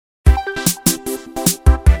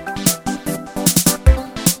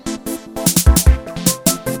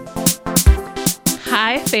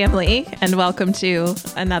Hi, family, and welcome to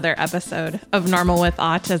another episode of Normal with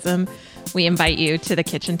Autism. We invite you to the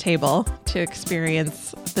kitchen table to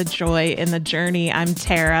experience the joy in the journey. I'm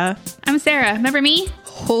Tara. I'm Sarah. Remember me?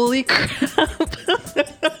 Holy crap.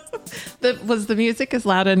 Was the music as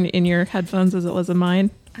loud in your headphones as it was in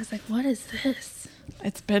mine? I was like, what is this?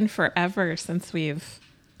 It's been forever since we've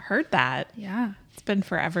heard that. Yeah. It's been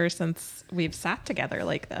forever since we've sat together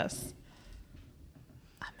like this.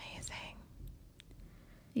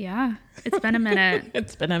 Yeah. It's been a minute.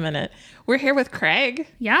 It's been a minute. We're here with Craig.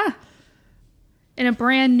 Yeah. In a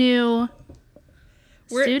brand new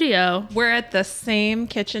studio. We're at the same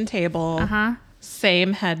kitchen table. Uh-huh.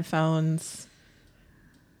 Same headphones.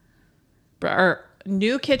 Our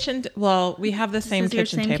new kitchen. Well, we have the same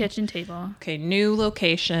kitchen table. Kitchen table. Okay. New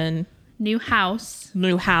location. New house.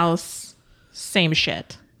 New house. Same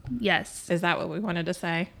shit. Yes. Is that what we wanted to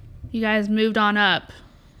say? You guys moved on up.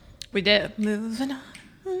 We did. Moving on.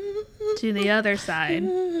 To the other side.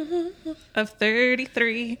 Of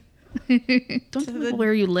 33. Don't tell people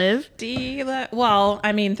where you live. Well,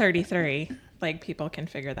 I mean 33. Like, people can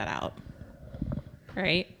figure that out.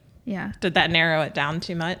 Right? Yeah. Did that narrow it down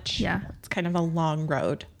too much? Yeah. It's kind of a long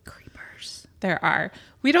road. Creepers. There are.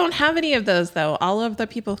 We don't have any of those, though. All of the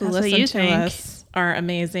people who listen to us are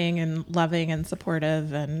amazing and loving and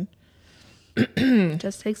supportive. And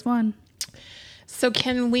just takes one. So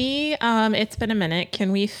can we, it's been a minute,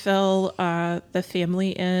 can we fill the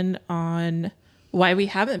family in on why we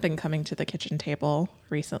haven't been coming to the kitchen table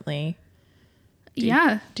recently?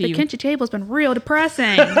 The kitchen table's been real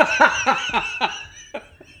depressing.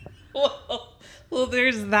 Well,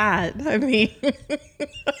 there's that. I mean,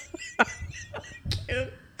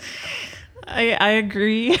 I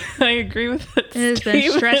agree. I agree with it. It has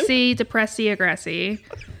been stressy, depressy, aggressy.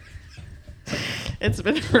 It's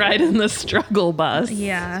been riding the struggle bus.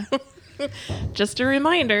 Yeah. Just a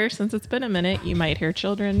reminder, since it's been a minute, you might hear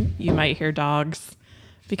children, you might hear dogs,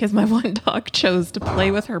 because my one dog chose to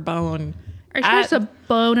play with her bone. Are you sure it's a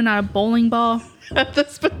bone and not a bowling ball? At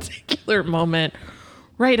this particular moment,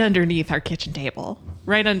 right underneath our kitchen table.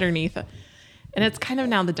 Right underneath. And it's kind of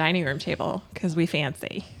now the dining room table, because we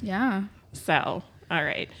fancy. Yeah. So, all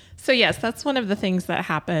right. So, yes, that's one of the things that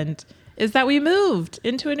happened. Is that we moved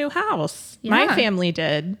into a new house. Yeah. My family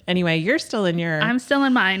did. Anyway, you're still in your... I'm still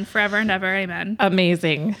in mine forever and ever. Amen.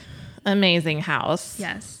 Amazing house.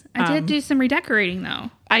 Yes. I did do some redecorating,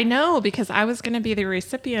 though. I know, because I was going to be the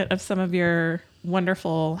recipient of some of your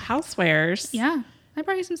wonderful housewares. Yeah. I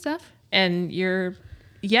brought you some stuff. And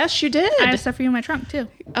yes, you did. I have stuff for you in my trunk, too.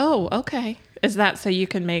 Oh, okay. Is that so you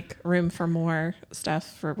can make room for more stuff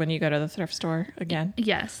for when you go to the thrift store again?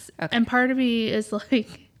 Yes. Okay. And part of me is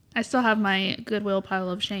like... I still have my Goodwill pile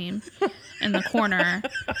of shame in the corner.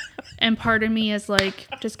 And part of me is like,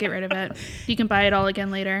 just get rid of it. You can buy it all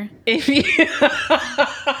again later. If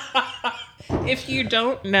you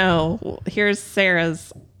don't know, here's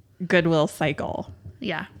Sarah's Goodwill cycle.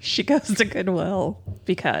 Yeah. She goes to Goodwill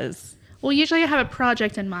because... Well, usually I have a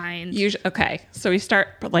project in mind. Okay. So we start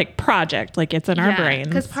like project, like it's in our brains.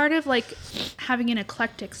 Because part of like having an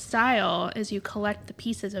eclectic style is you collect the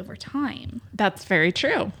pieces over time. That's very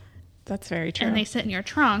true. That's very true. And they sit in your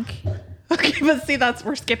trunk. Okay, but see,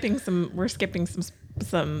 we're skipping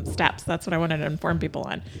some steps. That's what I wanted to inform people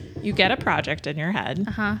on. You get a project in your head.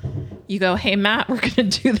 Uh-huh. You go, hey, Matt, we're going to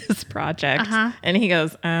do this project. Uh-huh. And he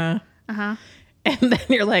goes, Uh-huh. And then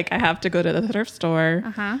you're like, I have to go to the thrift store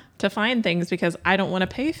Uh-huh. to find things because I don't want to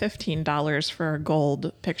pay $15 for a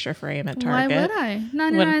gold picture frame at Target. Why would I?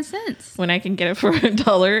 99 cents. When I can get it for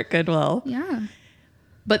 $1 at Goodwill. Yeah.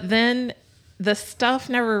 But then the stuff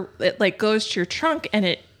it goes to your trunk and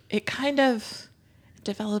it kind of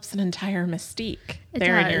develops an entire mystique in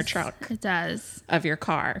your trunk. It does. Of your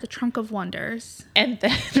car. The trunk of wonders. And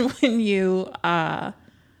then when you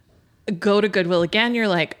go to Goodwill again, you're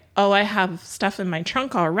like, oh, I have stuff in my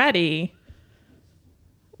trunk already.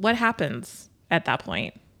 What happens at that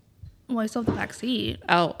point? Well, I still have the back seat.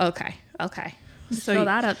 Oh, okay. So fill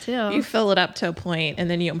that up too. You fill it up to a point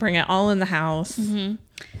and then you bring it all in the house. Mm-hmm.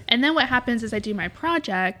 And then what happens is I do my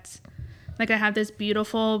project. Like I have this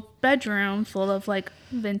beautiful bedroom full of like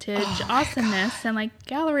vintage awesomeness and like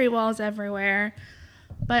gallery walls everywhere.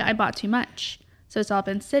 But I bought too much. So it's all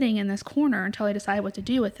been sitting in this corner until I decide what to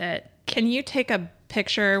do with it. Can you take a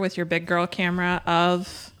picture with your big girl camera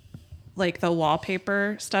of like the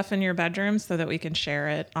wallpaper stuff in your bedroom so that we can share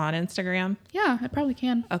it on Instagram? Yeah, I probably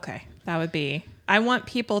can. Okay. That would be, I want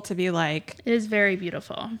people to be like, it is very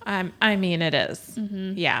beautiful. I mean, it is.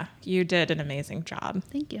 Mm-hmm. Yeah. You did an amazing job.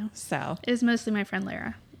 Thank you. So it was mostly my friend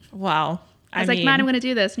Lara. Well, I was like, Matt, I'm going to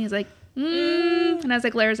do this. And he's like, And I was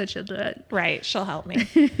like, Lara said she'll do it. Right. She'll help me.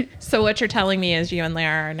 So what you're telling me is you and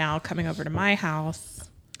Lara are now coming over to my house.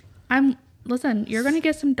 Listen, you're going to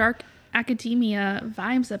get some dark academia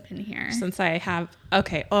vibes up in here. Since I have,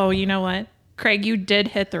 okay. Oh, you know what? Craig, you did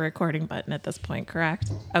hit the recording button at this point,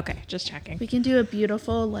 correct? Okay, just checking. We can do a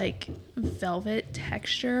beautiful, like, velvet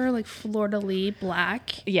texture, like fleur-de-lis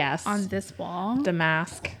black. Yes. On this wall.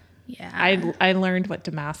 Damask. Yeah. I learned what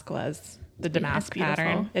damask was. The damask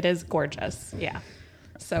pattern. It is gorgeous. Yeah.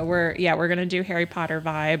 So we're going to do Harry Potter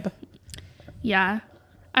vibe. Yeah.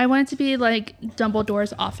 I want it to be like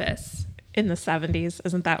Dumbledore's office. In the 70s.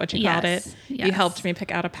 Isn't that what you called it? Yes. You helped me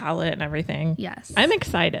pick out a palette and everything. Yes. I'm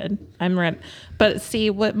excited. I'm ready. But see,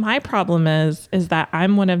 what my problem is that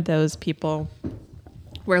I'm one of those people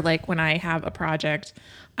where, like, when I have a project,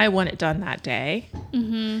 I want it done that day.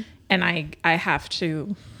 Mm-hmm. And I have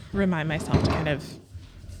to remind myself to kind of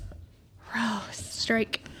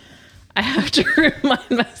strike. I have to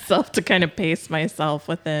remind myself to kind of pace myself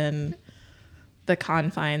within the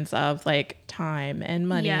confines of, like, time and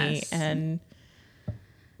money. Yes. And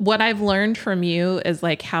what I've learned from you is,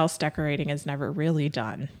 like, house decorating is never really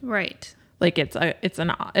done. Right. Like, it's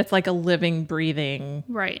like a living, breathing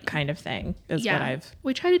right kind of thing is what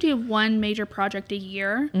we try to do one major project a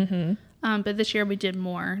year. Mm-hmm. But this year we did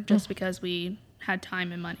more just because we had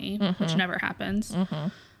time and money, which never happens.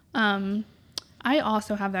 I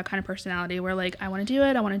also have that kind of personality where, like, I want to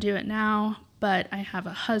do it now, but I have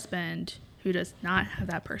a husband who does not have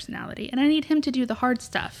that personality, and I need him to do the hard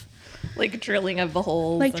stuff, like drilling of the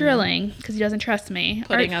holes, like drilling, because he doesn't trust me.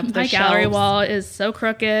 Putting up the my gallery shelves. wall is so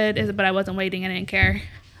crooked, but I wasn't waiting. I didn't care.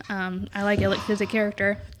 I like it like his a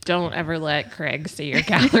character. Don't ever let Craig see your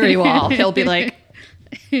gallery wall. He'll be like.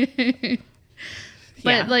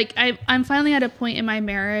 But like I'm finally at a point in my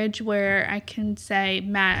marriage where I can say,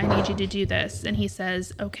 Matt, I need you to do this. And he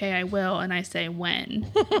says, okay, I will. And I say,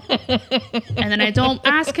 when? And then I don't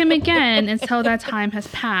ask him again until that time has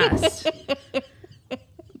passed.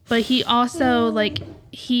 But he also, like,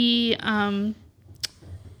 he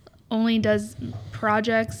only does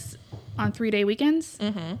projects on 3-day weekends.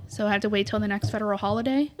 Mm-hmm. So I have to wait till the next federal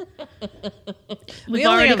holiday. We've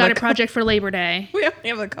already got a project for Labor Day. We only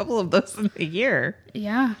have a couple of those in a year.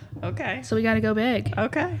 Yeah. Okay. So we got to go big.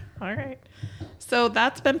 Okay. All right. So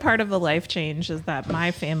that's been part of the life change, is that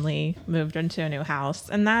my family moved into a new house,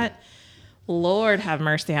 and that, Lord have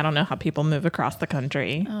mercy, I don't know how people move across the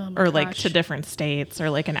country or like to different states or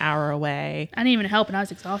like an hour away. I didn't even help, and I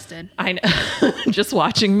was exhausted. I know. Just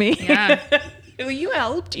watching me. Yeah. You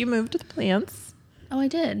helped. You moved the plants. Oh, I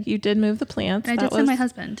did. You did move the plants. And I did send my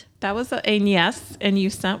husband. That was and yes, and you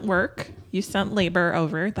sent work. You sent labor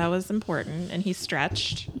over. That was important, and he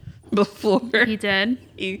stretched before. He did.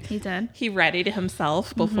 He did. He readied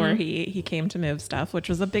himself before he came to move stuff, which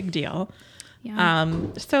was a big deal. Yeah.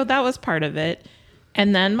 So that was part of it.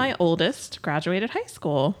 And then my oldest graduated high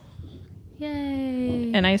school.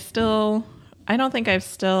 Yay. And I don't think I've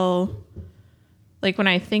still, like, when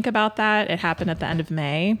I think about that, it happened at the end of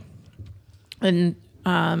May. And,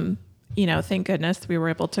 you know, thank goodness we were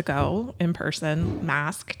able to go in person,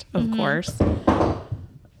 masked, of course.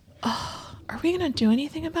 Oh, are we going to do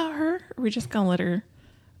anything about her? Are we just going to let her,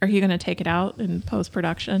 are you going to take it out in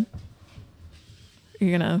post-production? Are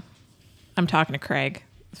you going to, I'm talking to Craig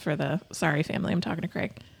for the Sorry family. I'm talking to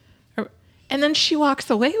Craig. And then she walks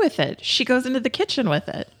away with it. She goes into the kitchen with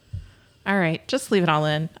it. All right, just leave it all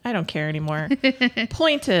in. I don't care anymore.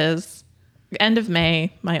 Point is, end of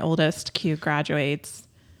May, my oldest Q graduates.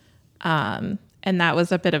 And that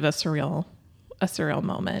was a bit of a surreal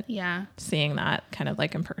moment. Yeah. Seeing that kind of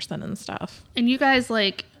like in person and stuff. And you guys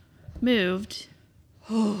like moved.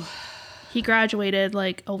 He graduated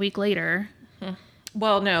like a week later.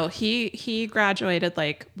 Well, no, he graduated,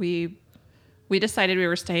 like, we decided we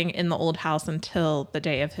were staying in the old house until the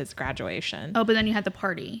day of his graduation. Oh, but then you had the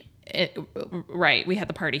party. Right. We had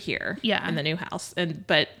the party here. Yeah. In the new house.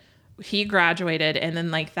 But he graduated, and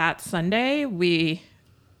then, like, that Sunday we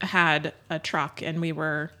had a truck, and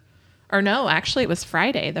actually it was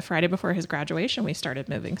Friday. The Friday before his graduation, we started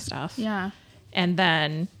moving stuff. Yeah. And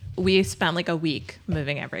then we spent like a week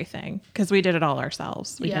moving everything because we did it all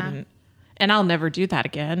ourselves. We didn't. And I'll never do that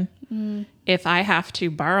again. If I have to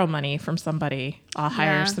borrow money from somebody, I'll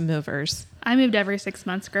hire some movers. I moved every 6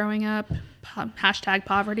 months growing up. Hashtag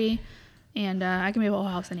poverty. And I can move a whole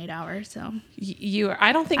house in 8 hours. So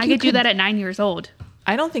I don't think I could do that at 9 years old.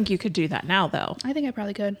 I don't think you could do that now, though. I think I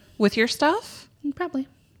probably could. With your stuff? Probably.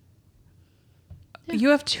 Yeah. You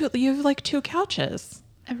have like 2 couches.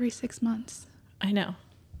 Every 6 months. I know.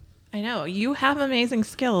 You have amazing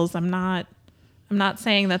skills. I'm not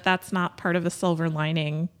saying that that's not part of the silver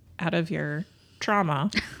lining out of your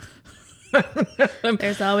trauma.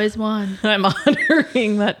 There's always one. I'm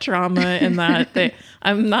honoring that trauma and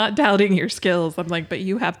I'm not doubting your skills. I'm like, but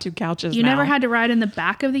you have 2 couches You now. never had to ride in the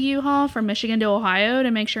back of the U-Haul from Michigan to Ohio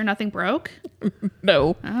to make sure nothing broke?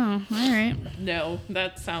 No. Oh, all right. No,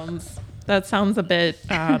 that sounds a bit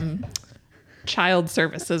child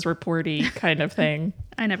services reporty kind of thing.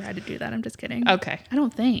 I never had to do that. I'm just kidding. Okay. I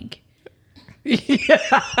don't think.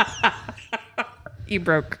 You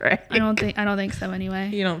broke, right? I don't think so anyway.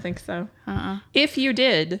 You don't think so? If you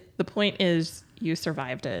did, the point is you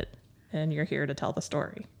survived it and you're here to tell the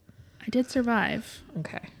story. I did survive.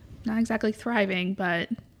 Okay. Not exactly thriving, but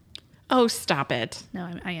Oh, stop it. no,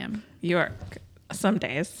 I am. You are some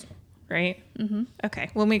days, right? Mm-hmm. Okay.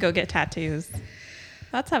 When we go get tattoos,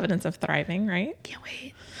 that's evidence of thriving, right? Can't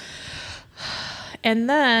wait. And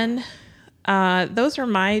then those are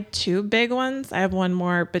my 2 big ones. I have one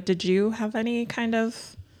more, but did you have any kind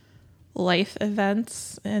of life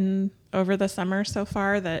events over the summer so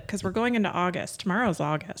far because we're going into August. Tomorrow's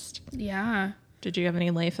August. Yeah. Did you have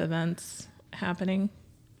any life events happening?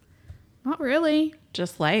 Not really.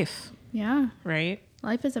 Just life, Yeah. right?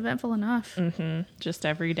 Life is eventful enough. Mm-hmm. Just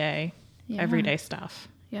everyday stuff.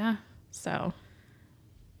 Yeah. So.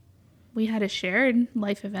 We had a shared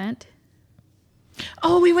life event.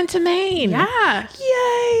 Oh, we went to Maine. Yeah.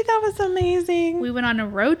 Yay, that was amazing. We went on a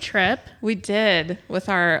road trip. We did with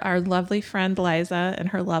our lovely friend Liza and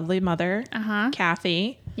her lovely mother,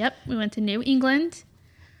 Kathy. Yep. We went to New England.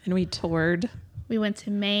 And we toured. We went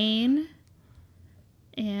to Maine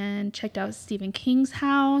and checked out Stephen King's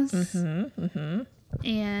house.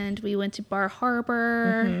 And we went to Bar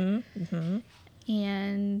Harbor.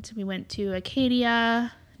 And we went to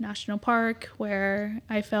Acadia National Park, where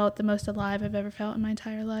I felt the most alive I've ever felt in my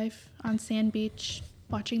entire life, on Sand Beach,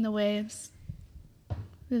 watching the waves.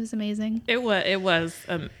 It was amazing. It was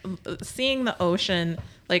seeing the ocean.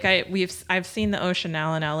 Like I've seen the ocean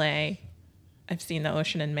now in LA. I've seen the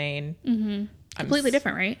ocean in Maine. Mm-hmm. Completely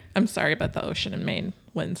different, right? I'm sorry, but the ocean in Maine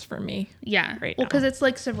wins for me. Yeah. Right. Well, because it's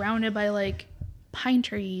like surrounded by like pine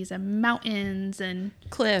trees and mountains and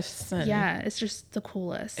cliffs. And yeah, it's just the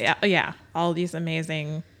coolest. Yeah. All these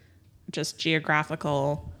amazing, just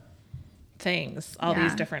geographical things. All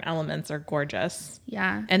these different elements are gorgeous.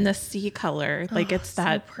 Yeah. And the sea color, like it's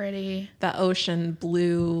that so pretty. The ocean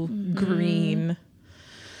blue, green.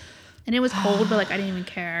 And it was cold, but like I didn't even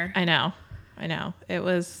care. I know. It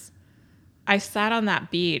was. I sat on that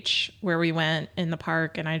beach where we went in the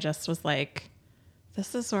park, and I just was like,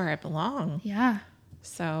 "This is where I belong." Yeah.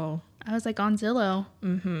 So I was like on Zillow.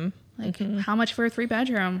 Like, how much for a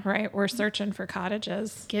 3-bedroom? Right. We're searching for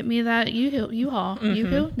cottages. Get me that U-Haul.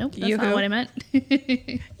 Yoo-hoo? Nope, that's not what I meant.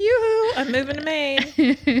 Yoo-hoo! I'm moving to Maine.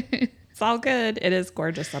 It's all good. It is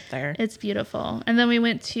gorgeous up there. It's beautiful. And then we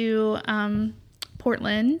went to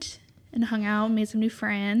Portland and hung out, made some new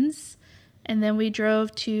friends. And then we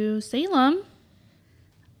drove to Salem.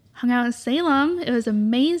 Hung out in Salem. It was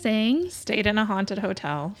amazing. Stayed in a haunted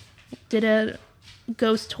hotel. Did a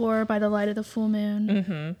ghost tour by the light of the full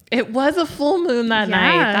moon. It was a full moon that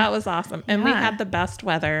night. That was awesome. And we had the best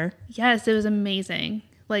weather. Yes, it was amazing.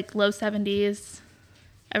 Like low 70s.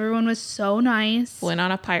 Everyone was so nice. Went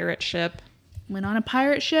on a pirate ship.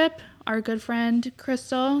 Our good friend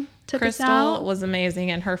Crystal took us out. Crystal was amazing,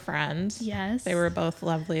 and her friend. Yes. They were both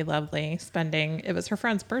lovely it was her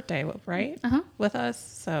friend's birthday, right? With us.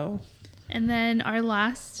 So. And then our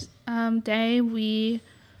last day, we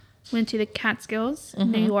went to the Catskills,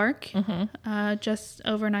 New York. Just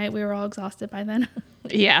overnight. We were all exhausted by then.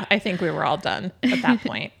 Yeah, I think we were all done at that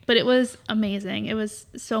point. But it was amazing. It was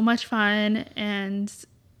so much fun and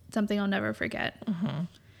something I'll never forget.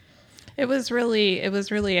 It was really,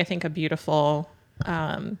 I think, a beautiful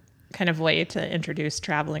kind of way to introduce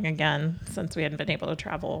traveling again, since we hadn't been able to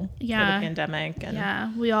travel for the pandemic. And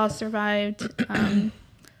yeah, we all survived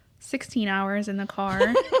 16 hours in the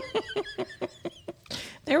car.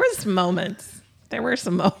 There were some moments.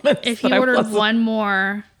 If you ordered one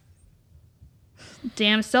more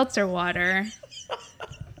damn seltzer water,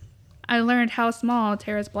 I learned how small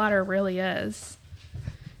Tara's bladder really is.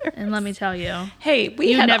 And let me tell you, hey,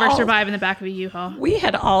 you never survive in the back of a U-Haul. We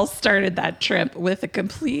had all started that trip with a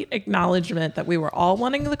complete acknowledgement that we were all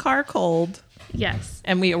wanting the car cold. Yes.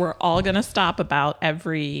 And we were all going to stop about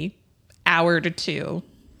every hour to 2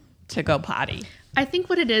 to go potty. I think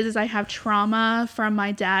what it is I have trauma from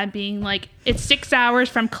my dad being like, it's 6 hours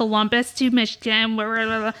from Columbus to Michigan,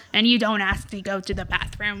 and you don't ask to go to the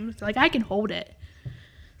bathroom. So like, I can hold it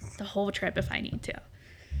the whole trip if I need to.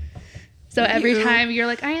 So every time you're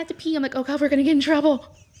like, I have to pee, I'm like, oh God, we're going to get in trouble.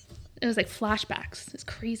 It was like flashbacks. It's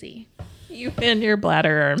crazy. You and your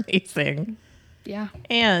bladder are amazing. Yeah.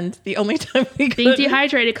 And the only time Being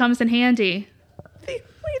dehydrated comes in handy. The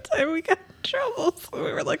only time we got in trouble is when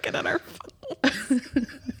we were looking at our phones.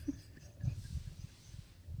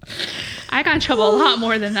 I got in trouble a lot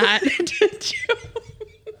more than that. Did you?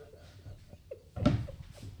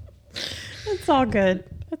 It's all good.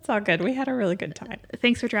 It's all good. We had a really good time.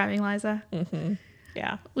 Thanks for driving, Liza. Mm-hmm.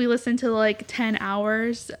 Yeah. We listened to like 10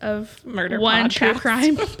 hours of Murder one podcast. true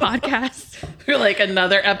crime podcast. We're like,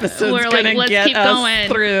 another episode's We're like, gonna let's get keep us going.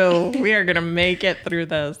 through. We are gonna make it through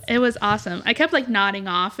this. It was awesome. I kept like nodding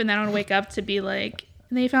off, and then I would wake up to be like,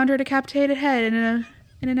 and they found her decapitated head in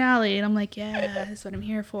an alley, and I'm like, yeah, that's what I'm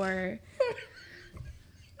here for.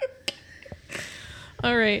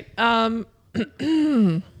 All right. I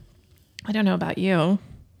don't know about you,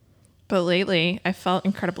 but lately I felt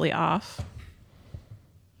incredibly off.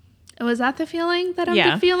 Was that the feeling that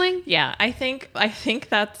I'm feeling? Yeah, I think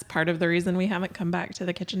that's part of the reason we haven't come back to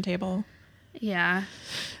the kitchen table. Yeah.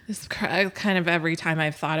 It's kind of every time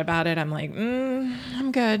I've thought about it, I'm like,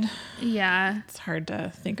 I'm good. Yeah. It's hard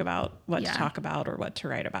to think about what to talk about or what to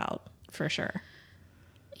write about, for sure.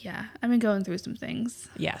 Yeah, I've been going through some things.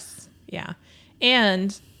 Yes. Yeah.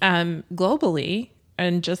 And globally,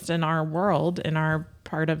 and just in our world, in our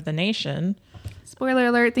part of the nation. Spoiler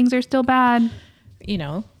alert, things are still bad. You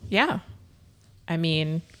know, yeah. I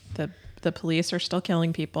mean, the police are still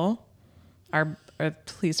killing people. Our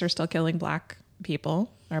police are still killing Black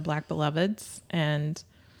people, our Black beloveds. And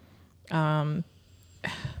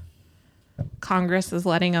Congress is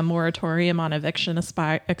letting a moratorium on eviction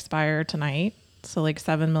expire tonight. So like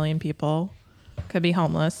 7 million people could be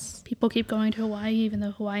homeless. People keep going to Hawaii, even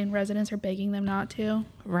though Hawaiian residents are begging them not to.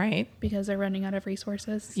 Right. Because they're running out of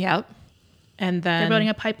resources. Yep. And then they're building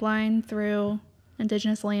a pipeline through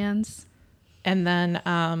indigenous lands. And then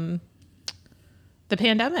the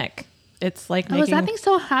pandemic. It's like is that thing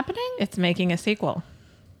still happening? It's making a sequel.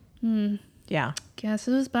 Yeah. Guess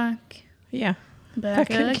who's back? Yeah.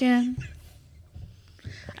 Back again.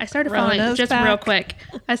 I started Rona's following, just back. real quick,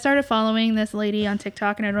 I started following this lady on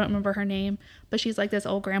TikTok, and I don't remember her name, but she's like this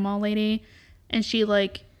old grandma lady, and she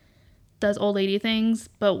like does old lady things,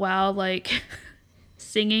 but while like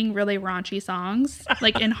singing really raunchy songs,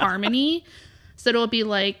 like in harmony. So it'll be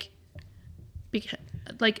like, because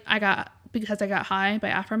I got high by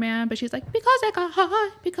Afroman, but she's like, because I got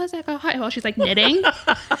high, while she's like knitting.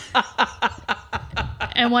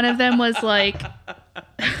 And one of them was like,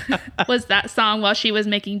 was that song while she was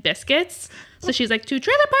making biscuits. So she's like, 2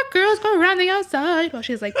 trailer park girls go around the outside while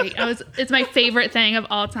she's like, it's my favorite thing of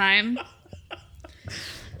all time.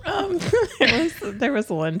 There was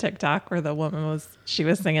one TikTok where the woman she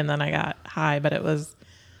was singing Then I Got High, but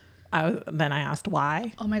then I asked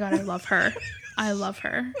why. Oh my God, I love her. I love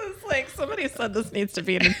her. It's like somebody said this needs to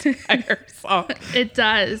be an entire song. It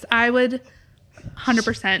does. I would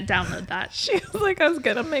 100% download that. She was like, I was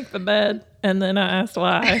gonna make the bed, and then I asked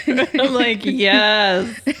why. I'm like, yes,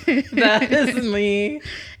 that is me.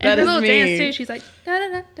 And her little dance too. She's like, da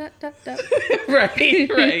da da da da.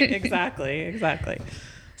 Right, exactly.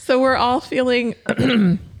 So we're all feeling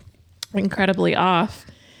incredibly off.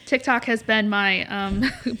 TikTok has been my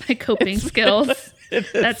my coping skills.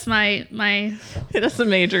 That's my. It is a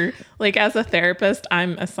major, like, as a therapist,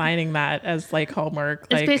 I'm assigning that as like homework.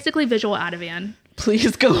 It's basically visual Ativan.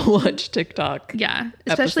 Please go watch TikTok. Yeah,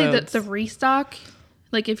 especially the restock.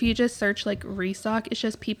 Like if you just search like restock, it's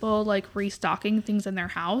just people like restocking things in their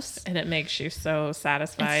house, and it makes you so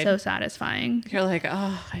satisfied. It's so satisfying. You're like,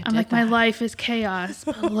 oh, I'm like, my life is chaos,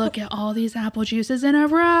 but look at all these apple juices in a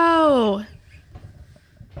row.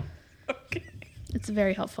 Okay. It's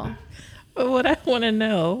very helpful. But what I want to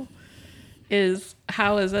know is,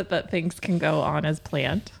 how is it that things can go on as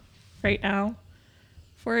planned right now?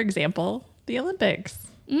 For example, the Olympics.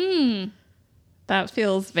 That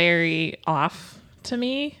feels very off to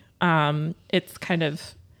me. It's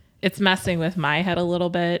messing with my head a little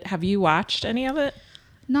bit. Have you watched any of it?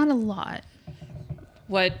 Not a lot.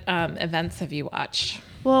 What events have you watched?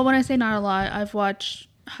 Well, when I say not a lot, I've watched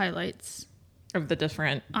highlights of the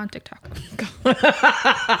different on TikTok.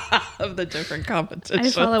 Of the different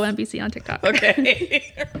competitions. I follow NBC on TikTok.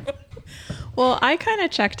 Okay. Well, I kind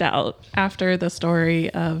of checked out after the story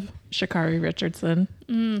of Sha'Carri Richardson.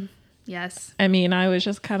 Yes. I mean, I was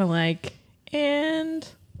just kind of like, and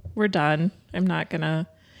we're done. I'm not gonna.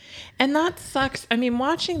 And that sucks. I mean,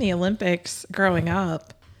 watching the Olympics growing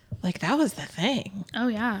up, like, that was the thing. Oh,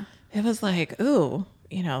 yeah. It was like, ooh,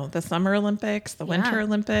 the Summer Olympics, the Winter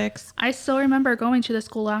Olympics. I still remember going to the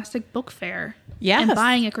Scholastic Book Fair. Yes. And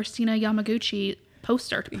buying a Christina Yamaguchi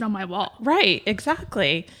poster to put on my wall. Right,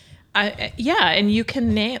 exactly. Yeah, and you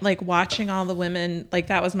can name, like, watching all the women, like,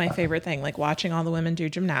 that was my favorite thing, like watching all the women do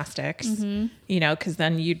gymnastics, you know, because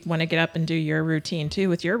then you'd want to get up and do your routine too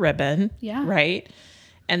with your ribbon. Yeah. Right.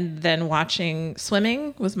 And then watching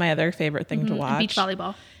swimming was my other favorite thing to watch. And beach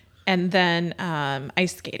volleyball. And then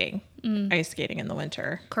ice skating. Ice skating in the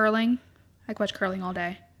winter. Curling. I could watch curling all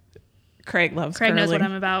day. Craig loves Craig curling. knows what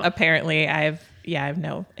I'm about. Apparently, I have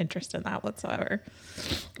no interest in that whatsoever.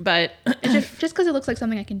 But It's just because it looks like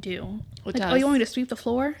something I can do. Like, does. oh, you want me to sweep the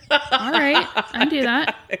floor? All right, I can do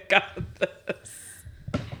that. I got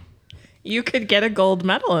this. You could get a gold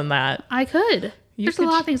medal in that. I could. There's a could-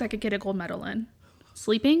 lot of things I could get a gold medal in.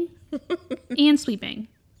 Sleeping and sweeping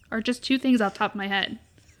are just two things off the top of my head.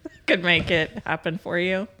 Could make it happen for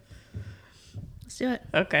you. Let's do it.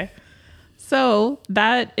 Okay. So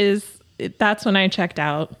that's when I checked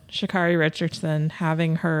out Sha'Carri Richardson,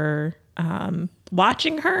 having her,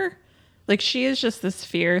 watching her. Like, she is just this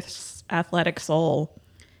fierce, athletic soul.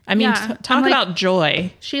 I mean, Yeah, talk I'm like- about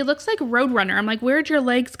joy. She looks like Roadrunner. I'm like, where'd your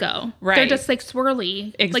legs go? Right. They're just like swirly.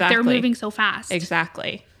 Like Exactly. they're moving so fast.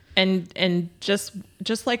 Exactly. And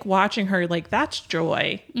just like watching her, like, that's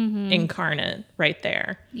joy incarnate right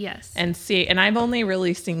there. Yes. And I've only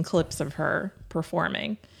really seen clips of her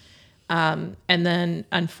performing. And then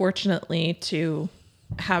unfortunately to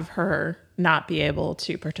have her not be able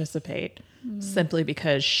to participate simply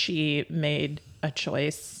because she made a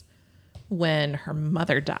choice when her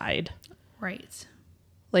mother died. Right.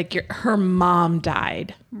 Like, her mom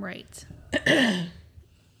died. Right.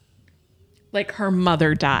 Like, her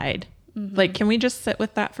mother died. Like, can we just sit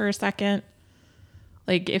with that for a second?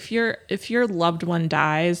 Like, if your loved one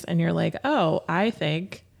dies and you're like, oh, I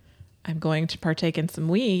think I'm going to partake in some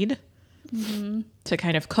weed to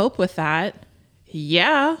kind of cope with that.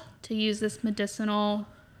 Yeah. To use this medicinal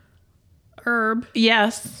herb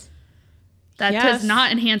Yes. that Yes. does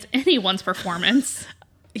not enhance anyone's performance.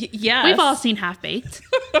 Yes. We've all seen Half Baked.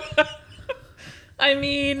 I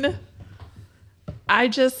mean, I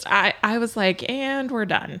was like, and we're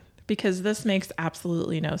done, because this makes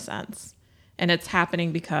absolutely no sense. And it's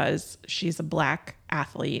happening because she's a black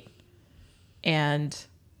athlete, and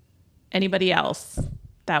anybody else,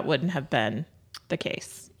 that wouldn't have been the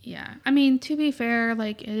case. Yeah. I mean, to be fair,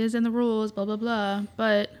 like, it is in the rules, blah, blah, blah.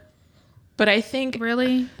 But I think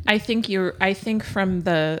really, I think from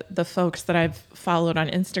the folks that I've followed on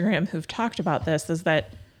Instagram who've talked about this is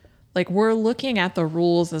that, like, we're looking at the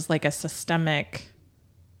rules as like a systemic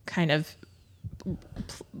kind of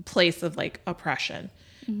place of like oppression,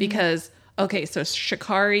 because, okay, so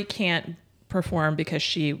Sha'Carri can't perform because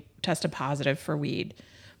she tested positive for weed,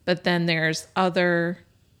 but then there's other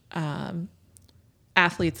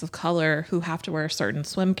athletes of color who have to wear a certain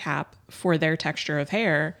swim cap for their texture of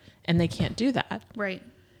hair, and they can't do that. right.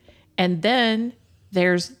 And then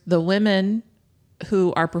there's the women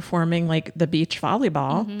who are performing like the beach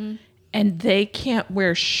volleyball, and they can't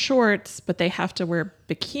wear shorts, but they have to wear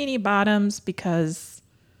bikini bottoms because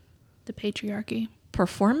The patriarchy.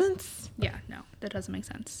 performance. Yeah, no, that doesn't make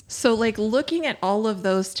sense. So, like, looking at all of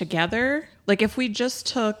those together, like, if we just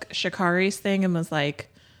took Sha'Carri's thing and was like,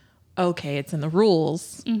 okay, it's in the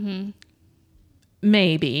rules,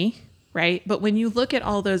 maybe, right? But when you look at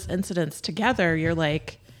all those incidents together, you're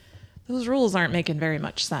like, those rules aren't making very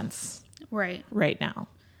much sense Right. right now.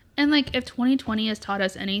 And like, if 2020 has taught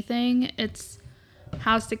us anything, it's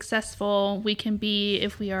how successful we can be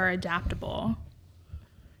if we are adaptable.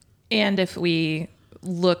 And if we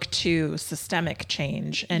look to systemic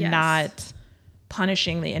change and Yes. not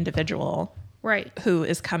punishing the individual Right. who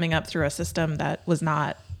is coming up through a system that was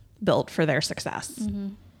not built for their success,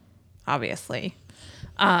 obviously.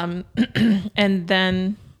 And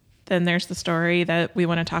then there's the story that we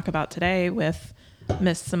want to talk about today with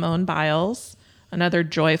Miss Simone Biles, another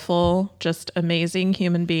joyful, just amazing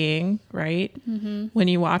human being, right? When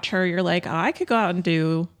you watch her, you're like, oh, I could go out and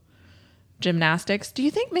do gymnastics. Do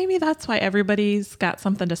you think maybe that's why everybody's got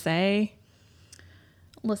something to say?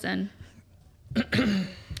 Listen,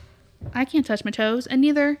 I can't touch my toes, and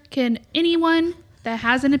neither can anyone that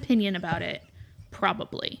has an opinion about it.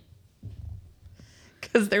 Probably.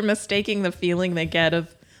 Because they're mistaking the feeling they get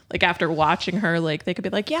of, like, after watching her, like, they could be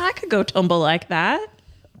like, yeah, I could go tumble like that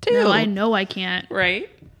too. No, I know I can't. Right?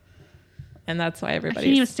 And that's why I can't even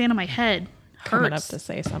everybody's stand on my head. coming up Hurts. to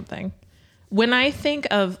say something. When I think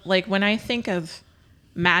of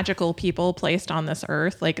magical people placed on this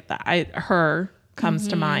earth, like, her comes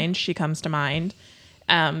to mind. She comes to mind.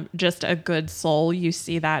 Just a good soul. You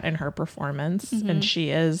see that in her performance, and she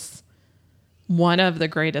is one of the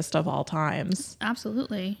greatest of all times.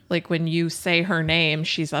 Absolutely. Like, when you say her name,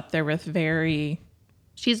 she's up there with very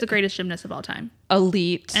She's the greatest gymnast of all time.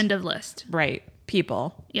 elite, End of list. right,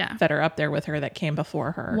 people Yeah. that are up there with her that came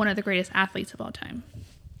before her. One of the greatest athletes of all time.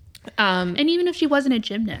 Um, And even if she wasn't a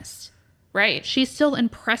gymnast, right, she's still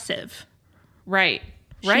impressive. right.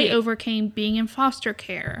 She overcame being in foster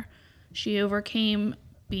care. She overcame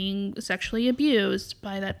being sexually abused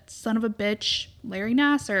by that son of a bitch, Larry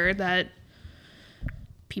Nasser, that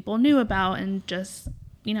people knew about and just,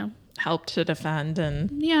 Helped to defend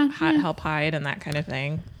and yeah. help hide and that kind of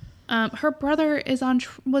thing. Her brother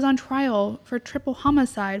was on trial for triple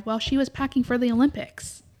homicide while she was packing for the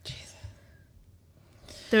Olympics.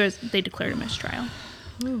 Jesus. They declared a mistrial.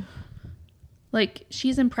 Ooh. Like,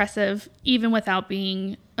 she's impressive even without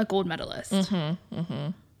being a gold medalist. And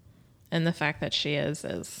the fact that she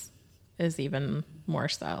is even more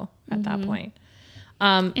so at that point.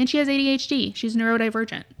 And she has ADHD. She's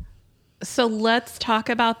neurodivergent. So let's talk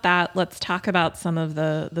about that. Let's talk about some of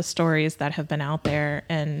the stories that have been out there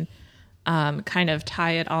and kind of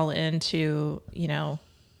tie it all into,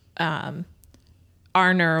 our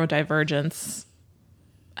neurodivergence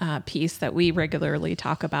piece that we regularly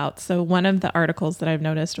talk about. So one of the articles that I've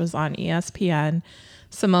noticed was on ESPN,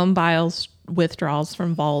 Simone Biles withdrawals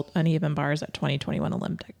from vault uneven bars at 2021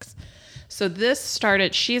 Olympics. So this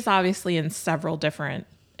started, she's obviously in several different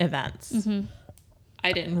events. Mm-hmm.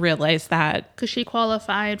 I didn't realize that. Because she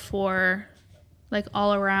qualified for like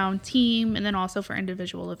all around team and then also for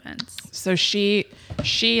individual events. So she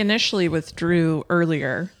initially withdrew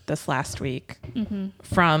earlier this last week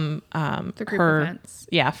from The group events.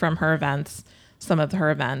 Yeah, from her events, some of her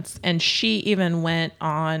events. And she even went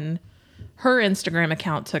on her Instagram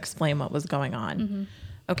account to explain what was going on. Mm-hmm.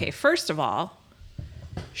 Okay, first of all,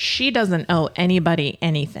 she doesn't owe anybody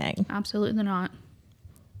anything. Absolutely not.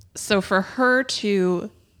 So for her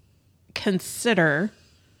to consider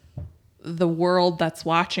the world that's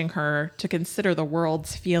watching her, to consider the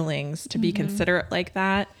world's feelings, to be considerate like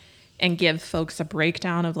that and give folks a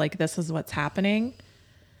breakdown of like, this is what's happening.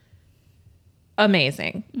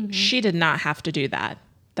 Amazing. Mm-hmm. She did not have to do that.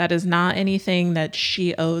 That is not anything that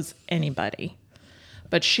she owes anybody.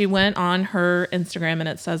 But she went on her Instagram, and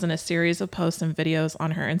it says in a series of posts and videos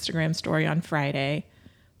on her Instagram story on Friday,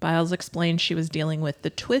 Biles explained she was dealing with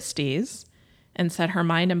the twisties and said her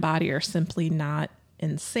mind and body are simply not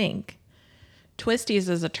in sync. Twisties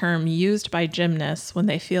is a term used by gymnasts when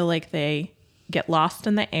they feel like they get lost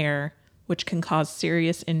in the air, which can cause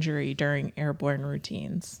serious injury during airborne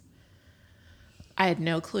routines. I had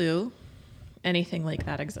no clue anything like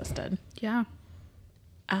that existed. Yeah.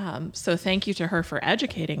 So thank you to her for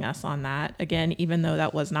educating us on that. Again, even though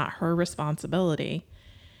that was not her responsibility.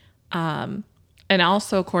 And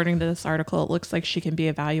also, according to this article, it looks like she can be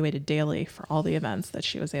evaluated daily for all the events that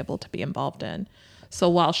she was able to be involved in. So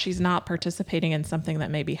while she's not participating in something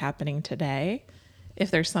that may be happening today, if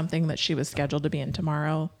there's something that she was scheduled to be in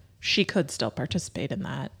tomorrow, she could still participate in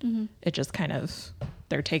that. Mm-hmm. It just kind of,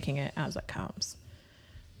 they're taking it as it comes.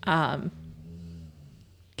 Can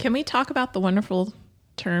we talk about the wonderful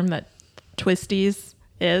term that twisties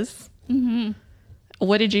is? Mm-hmm.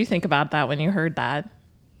 What did you think about that when you heard that?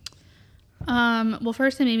 Well,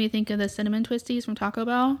 first it made me think of the cinnamon twisties from Taco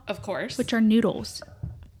Bell. Of course. Which are noodles.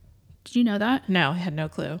 Did you know that? No, I had no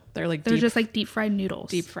clue. They're just like deep fried noodles.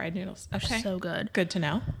 Deep fried noodles. Okay. So good. Good to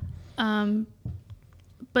know.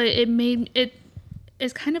 But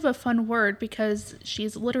it's kind of a fun word because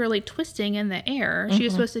she's literally twisting in the air. Mm-hmm. She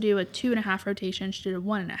was supposed to do a 2.5 rotation. She did a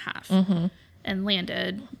 1.5 and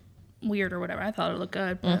landed weird or whatever. I thought it looked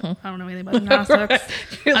good, but I don't know anything about gymnastics.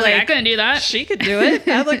 I couldn't do that. She could do it.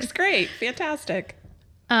 That looks great. Fantastic.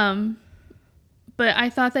 But I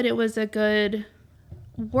thought that it was a good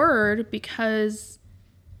word because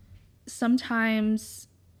sometimes,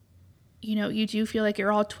 you do feel like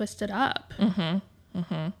you're all twisted up. Mm-hmm.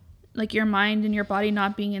 Mm-hmm. Like your mind and your body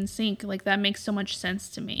not being in sync. Like that makes so much sense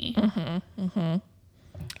to me. Mm-hmm. Mm-hmm.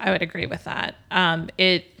 I would agree with that.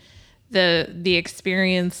 The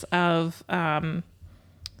experience of your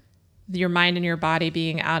mind and your body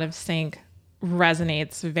being out of sync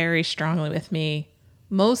resonates very strongly with me,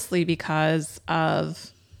 mostly because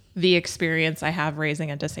of the experience I have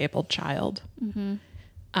raising a disabled child.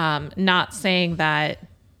 Mm-hmm. Not saying that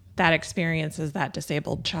experience is that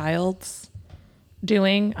disabled child's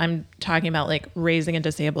doing. I'm talking about like raising a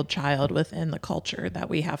disabled child within the culture that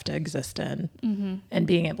we have to exist in, mm-hmm. and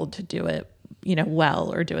being able to do it,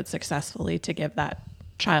 well, or do it successfully to give that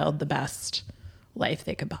child the best life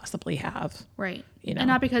they could possibly have. Right. And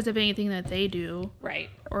not because of anything that they do.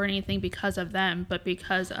 Right. Or anything because of them, but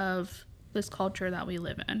because of this culture that we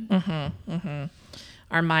live in. Mm-hmm. Mm-hmm.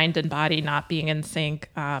 Our mind and body not being in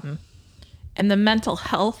sync And the mental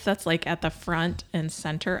health that's like at the front and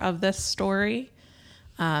center of this story,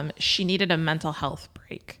 she needed a mental health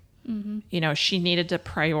break. You know, she needed to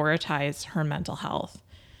prioritize her mental health.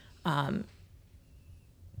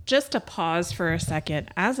 Just to pause for a second,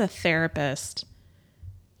 as a therapist,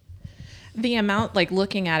 the amount, like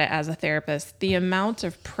looking at it as a therapist, the amount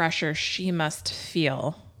of pressure she must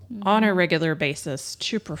feel on a regular basis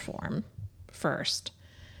to perform first.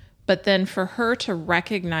 But then for her to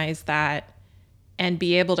recognize that and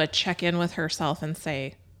be able to check in with herself and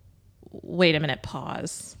say, wait a minute,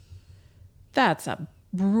 pause. That's a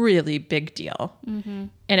really big deal.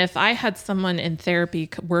 And if I had someone in therapy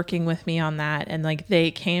working with me on that and like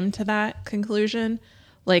they came to that conclusion,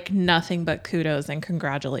 like nothing but kudos and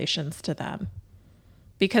congratulations to them.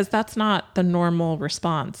 Because that's not the normal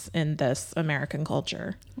response in this American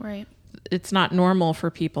culture. Right. It's not normal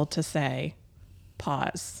for people to say,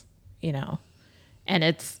 pause, you know, and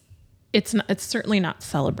it's certainly not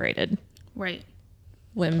celebrated. Right.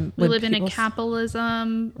 When we live in a people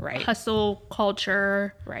capitalism, Right. hustle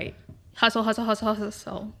culture, right. hustle. That's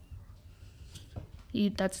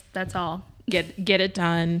all. Get it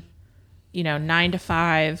done, you know, 9 to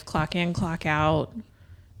 5, clock in, clock out,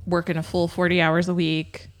 working a full 40 hours a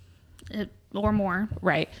week. Or more.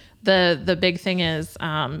 Right. The big thing is,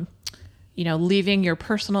 you know, leaving your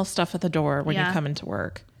personal stuff at the door when you come into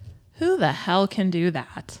work. Who the hell can do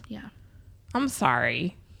that? Yeah. I'm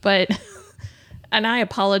sorry, but, and I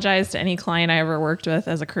apologize to any client I ever worked with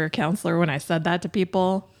as a career counselor when I said that to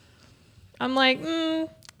people. I'm like,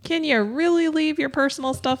 can you really leave your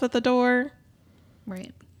personal stuff at the door?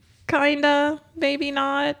 Right. Kinda, maybe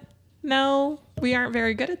not. No, we aren't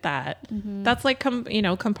very good at that. That's like,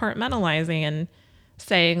 compartmentalizing and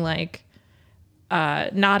saying like,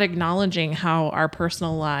 not acknowledging how our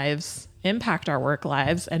personal lives impact our work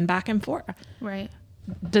lives and back and forth. Right.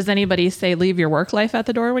 Does anybody say leave your work life at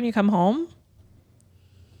the door when you come home?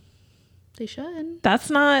 They should. That's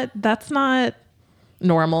not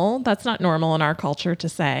normal. That's not normal in our culture to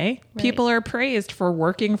say. Right. People are praised for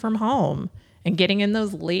working from home and getting in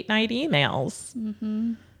those late night emails.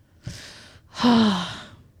 And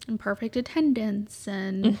perfect attendance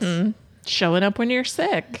and Showing up when you're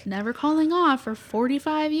sick. never calling off for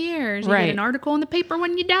 45 years. You Right. get an article in the paper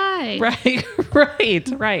when you die.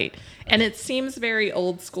 Right. And it seems very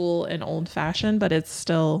old school and old fashioned, but it's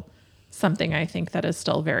still something I think that is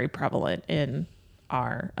still very prevalent in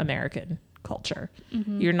our American culture.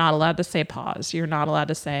 You're not allowed to say pause. You're not allowed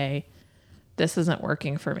to say, this isn't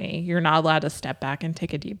working for me. You're not allowed to step back and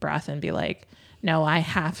take a deep breath and be like, no, I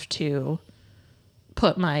have to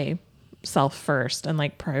put myself first and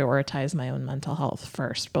like prioritize my own mental health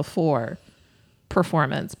first before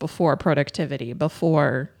performance, before productivity,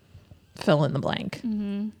 before fill in the blank.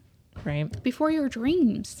 Right. Before your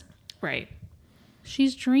dreams. Right.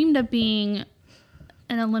 She's dreamed of being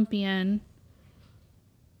an Olympian.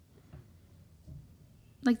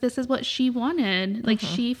 Like, this is what she wanted. Like,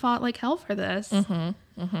 she fought like hell for this.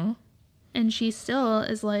 And she still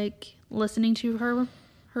is like listening to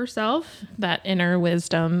herself. That inner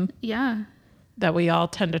wisdom Yeah. that we all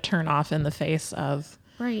tend to turn off in the face of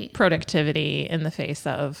Right. productivity, in the face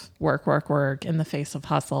of work, in the face of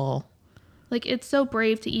hustle. Like, it's so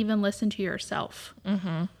brave to even listen to yourself.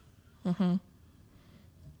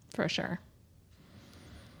 For sure.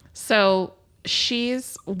 So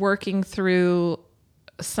she's working through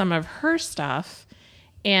some of her stuff.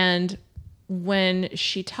 And when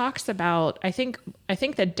she talks about, I think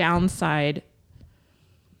the downside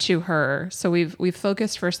to her, so we've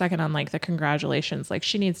focused for a second on like the congratulations, like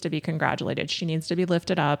she needs to be congratulated. She needs to be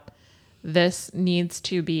lifted up. This needs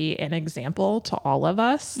to be an example to all of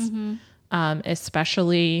us,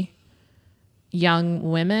 especially young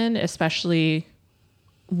women, especially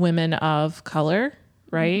women of color,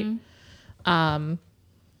 right?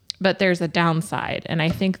 But there's a downside. And I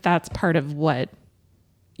think that's part of what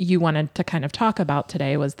you wanted to kind of talk about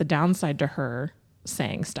today was the downside to her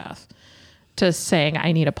saying stuff, to saying,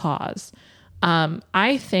 I need a pause.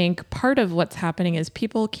 I think part of what's happening is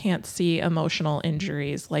people can't see emotional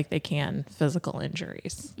injuries like they can physical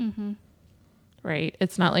injuries, right?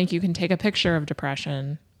 It's not like you can take a picture of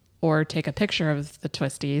depression or take a picture of the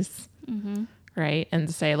twisties, right?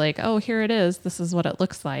 And say like, oh, here it is. This is what it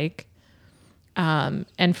looks like.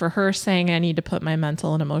 And for her saying, I need to put my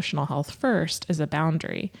mental and emotional health first is a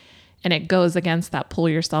boundary. And it goes against that pull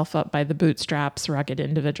yourself up by the bootstraps, rugged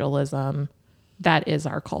individualism. That is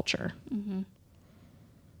our culture.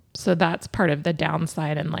 So that's part of the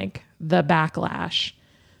downside and like the backlash.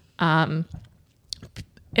 And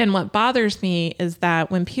what bothers me is that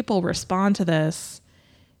when people respond to this,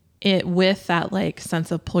 it with that like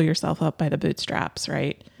sense of pull yourself up by the bootstraps,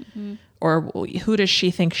 right? Mm-hmm. Or who does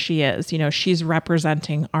she think she is? You know, she's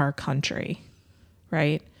representing our country,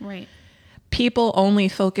 right? Right. People only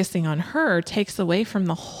focusing on her takes away from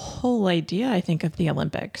the whole idea, I think, of the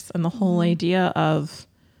Olympics and the whole idea of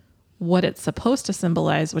what it's supposed to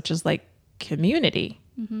symbolize, which is like community.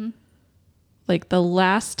 Mm-hmm. Like the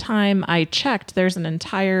last time I checked, there's an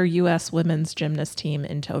entire U.S. women's gymnast team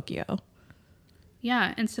in Tokyo.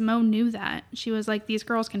 Yeah, and Simone knew that. She was like, these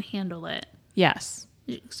girls can handle it. Yes.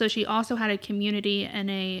 So she also had a community and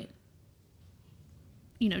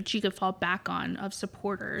she could fall back on of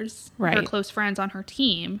supporters, right. Her close friends on her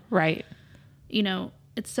team. Right. You know,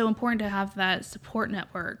 it's so important to have that support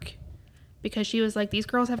network because she was like, these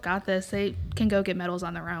girls have got this. They can go get medals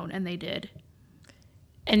on their own. And they did.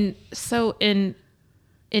 And so in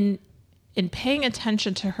paying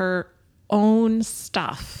attention to her own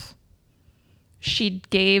stuff, she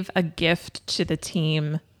gave a gift to the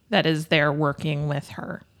team that is there working with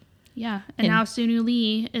her. Yeah. And now Sunu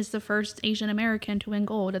Lee is the first Asian American to win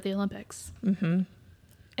gold at the Olympics. Mm-hmm.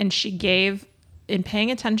 And she gave, in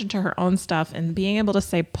paying attention to her own stuff and being able to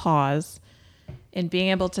say pause and being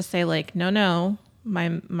able to say like, no, my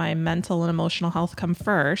mental and emotional health come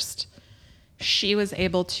first. She was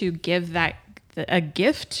able to give that a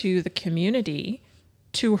gift to the community,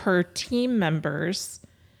 to her team members.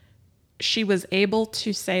 She was able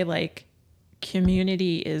to say like,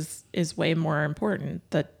 community is way more important.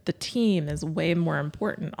 The team is way more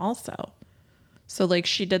important also. So like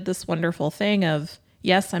she did this wonderful thing of,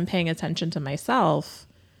 yes, I'm paying attention to myself,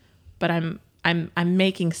 but I'm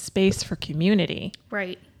making space for community.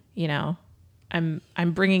 Right. You know, I'm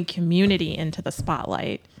bringing community into the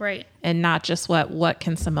spotlight. Right. And not just what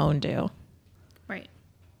can Simone do. Right.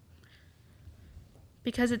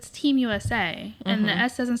 Because it's Team USA, and the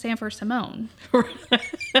S doesn't stand for Simone.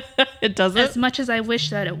 It doesn't? As much as I wish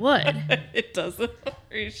that it would. It doesn't?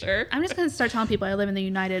 Are you sure? I'm just going to start telling people I live in the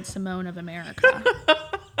United Simone of America.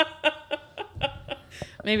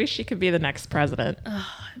 Maybe she could be the next president. Oh,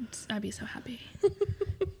 I'd be so happy.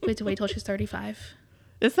 Wait till she's 35.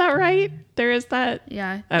 Is that right? There is that?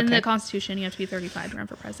 Yeah. Okay. In the Constitution, you have to be 35 to run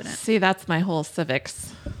for president. See, that's my whole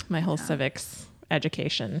civics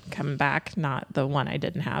education coming back, not the one I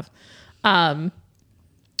didn't have. And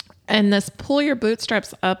this pull your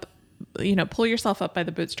bootstraps up, pull yourself up by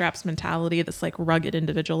the bootstraps mentality, this like rugged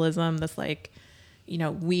individualism, this like,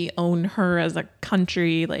 we own her as a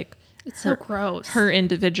country, like it's so gross. Her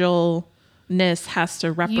individualness has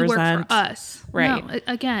to represent. You work for us. Right. No,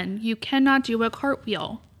 again, you cannot do a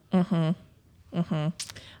cartwheel. Mm-hmm. Mm-hmm.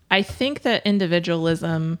 I think that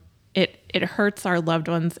individualism, it hurts our loved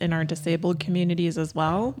ones in our disabled communities as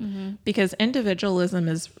well, because individualism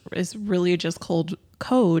is really just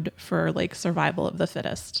code for like survival of the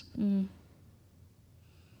fittest.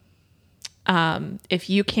 If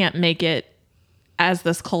you can't make it as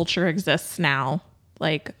this culture exists now,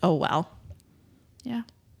 like, oh well. Yeah.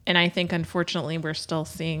 And I think unfortunately we're still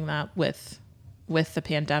seeing that with the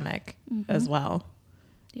pandemic as well.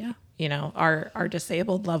 Yeah. Our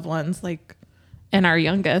disabled loved ones, like, and our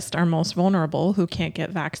youngest, our most vulnerable, who can't get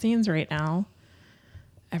vaccines right now.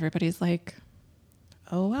 Everybody's like,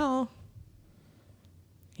 oh, well,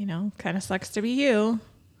 kind of sucks to be you.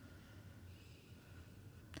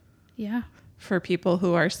 Yeah. For people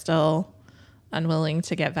who are still unwilling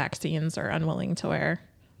to get vaccines or unwilling to wear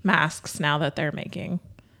masks now that they're making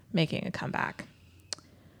a comeback.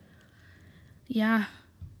 Yeah.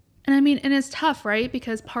 And and it's tough, right?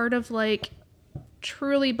 Because part of like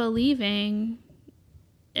truly believing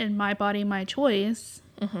in my body, my choice,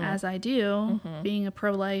 as I do, being a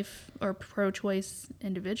pro-life or pro-choice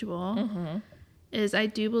individual, is I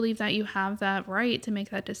do believe that you have that right to make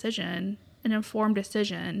that decision, an informed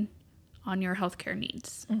decision on your healthcare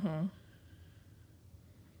needs. But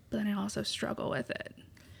then I also struggle with it.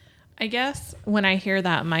 I guess when I hear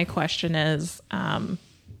that, my question is,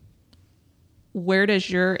 where does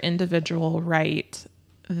your individual right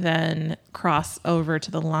then cross over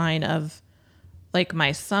to the line of like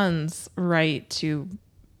my son's right to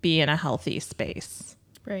be in a healthy space?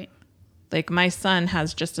 Right. Like my son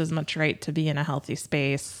has just as much right to be in a healthy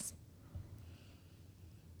space.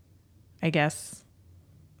 I guess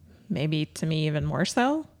maybe to me even more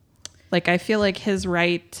so. Like I feel like his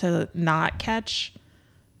right to not catch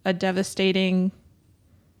a devastating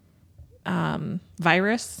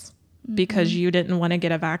virus because you didn't want to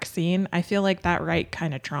get a vaccine, I feel like that right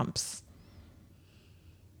kind of trumps.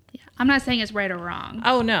 Yeah. I'm not saying it's right or wrong.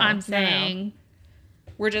 Oh, no. I'm saying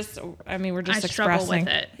we're just I struggle with expressing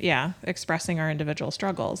it. Yeah, expressing our individual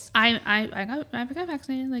struggles. I got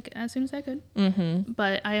vaccinated like as soon as I could. Mm-hmm.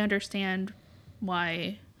 But I understand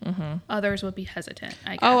why others would be hesitant,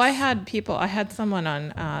 I guess. Oh, I had someone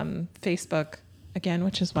on Facebook again,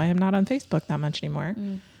 which is why I'm not on Facebook that much anymore.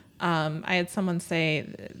 I had someone say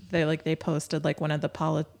they posted, like, one of the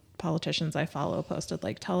politicians I follow posted,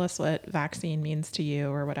 like, tell us what vaccine means to you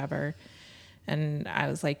or whatever. And I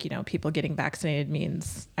was like, people getting vaccinated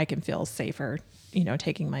means I can feel safer,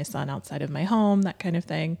 taking my son outside of my home, that kind of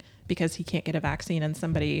thing, because he can't get a vaccine. And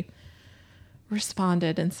somebody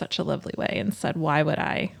responded in such a lovely way and said, why would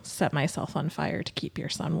I set myself on fire to keep your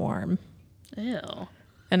son warm? Ew.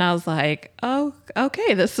 And I was like, oh,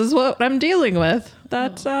 okay, this is what I'm dealing with.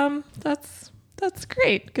 That's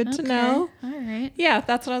great. Good to know. All right. Yeah,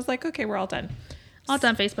 that's what I was like. Okay, we're all done. All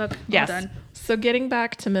done, Facebook. Yes. All done. So getting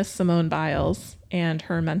back to Miss Simone Biles and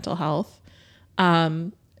her mental health,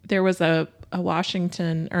 there was an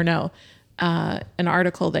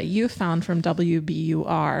article that you found from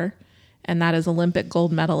WBUR, and that is Olympic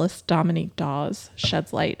gold medalist Dominique Dawes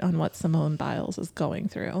sheds light on what Simone Biles is going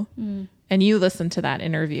through. And you listened to that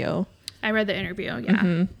interview. I read the interview,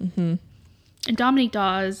 yeah. And Dominique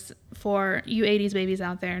Dawes, for you 80s babies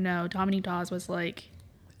out there, know Dominique Dawes was like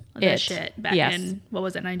the shit back in, what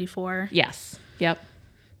was it, 94? Yes. Yep.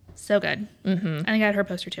 So good. I think I had her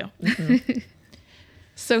poster too.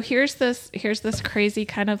 So here's this crazy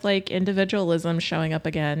kind of like individualism showing up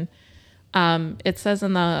again. It says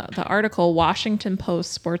in the article, Washington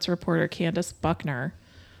Post sports reporter Candace Buckner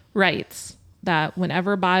writes that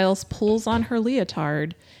whenever Biles pulls on her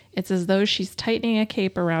leotard, it's as though she's tightening a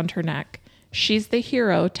cape around her neck. She's the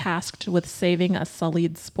hero tasked with saving a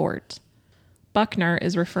sullied sport. Buckner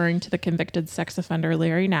is referring to the convicted sex offender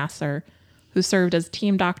Larry Nassar, who served as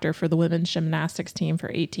team doctor for the women's gymnastics team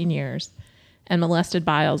for 18 years and molested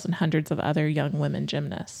Biles and hundreds of other young women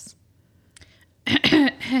gymnasts.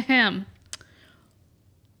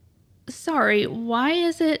 Sorry, why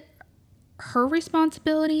is it her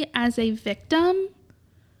responsibility as a victim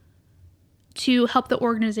to help the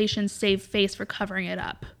organization save face for covering it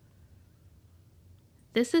up?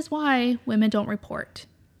 This is why women don't report.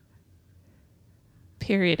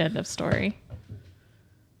 Period. End of story.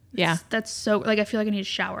 Yeah. That's so, like, I feel like I need a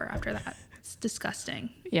shower after that. It's disgusting.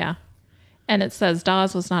 Yeah. And it says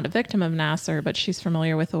Dawes was not a victim of Nassar, but she's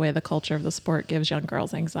familiar with the way the culture of the sport gives young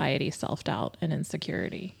girls anxiety, self-doubt, and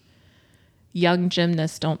insecurity. Young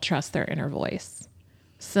gymnasts don't trust their inner voice.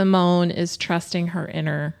 Simone is trusting her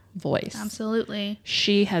inner voice. Absolutely.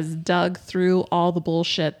 She has dug through all the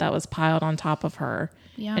bullshit that was piled on top of her,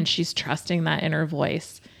 Yeah. and she's trusting that inner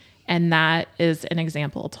voice. And that is an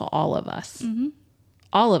example to all of us.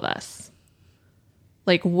 All of us.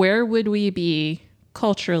 Like, where would we be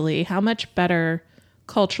culturally? How much better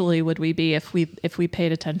culturally would we be if we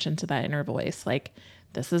paid attention to that inner voice? Like,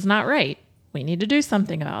 this is not right. We need to do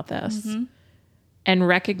something about this. And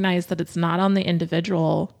recognize that it's not on the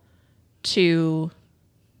individual to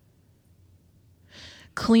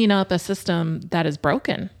clean up a system that is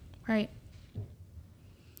broken. Right.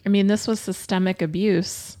 I mean, this was systemic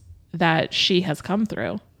abuse that she has come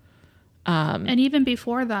through. And even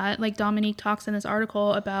before that, like Dominique talks in this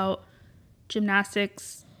article about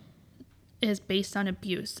gymnastics is based on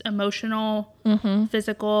abuse, emotional,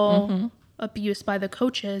 physical abuse by the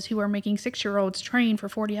coaches who are making 6-year-olds train for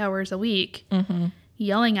 40 hours a week,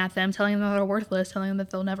 yelling at them, telling them they're worthless, telling them that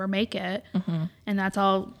they'll never make it. And that's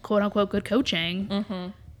all quote unquote good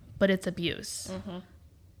coaching, but it's abuse.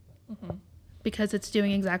 Because it's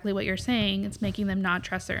doing exactly what you're saying. It's making them not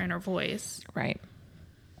trust their inner voice. Right.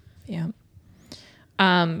 Yeah.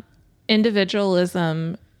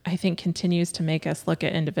 Individualism, I think, continues to make us look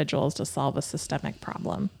at individuals to solve a systemic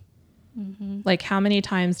problem. Like, how many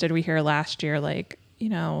times did we hear last year, like,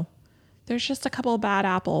 there's just a couple of bad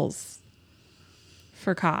apples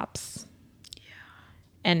for cops. Yeah.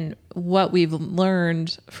 And what we've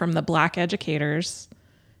learned from the Black educators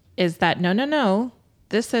is that no,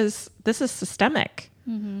 this is systemic.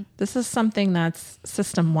 This is something that's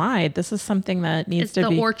system-wide. This is something that needs to be...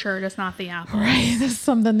 It's the orchard, it's not the apple. Right. This is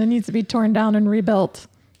something that needs to be torn down and rebuilt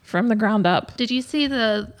from the ground up. Did you see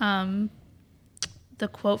the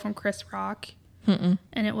quote from Chris Rock? And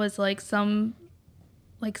it was like some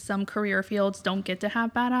career fields don't get to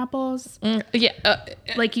have bad apples.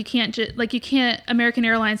 American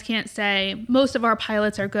Airlines can't say most of our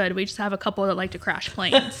pilots are good. We just have a couple that like to crash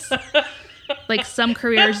planes. Like, some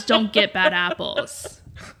careers don't get bad apples.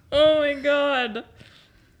 Oh my God.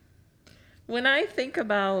 When I think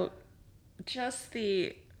about just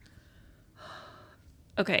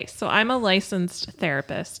Okay, so I'm a licensed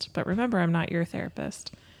therapist, but remember, I'm not your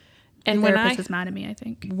therapist. And The when therapist is mad at me, I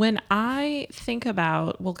think. when I think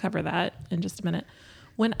about, we'll cover that in just a minute.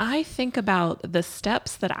 When I think about the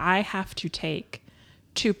steps that I have to take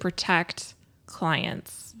to protect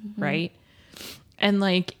clients, right? And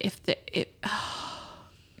like if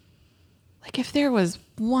if there was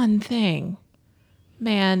one thing,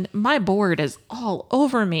 man, my board is all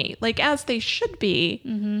over me, like as they should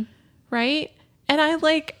be, right? And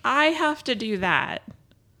I have to do that.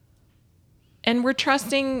 And we're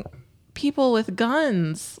trusting people with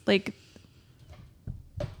guns. Like,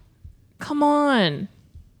 come on.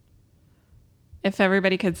 If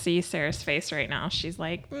everybody could see Sarah's face right now, she's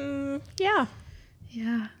like, yeah,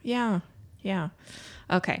 Yeah. yeah, yeah.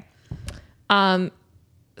 Okay.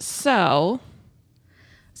 So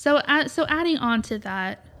adding on to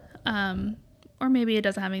that, or maybe it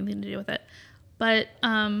doesn't have anything to do with it, but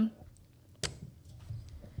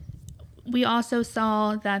we also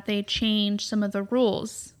saw that they changed some of the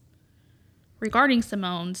rules regarding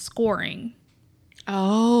Simone's scoring.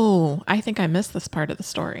 oh, I think I missed this part of the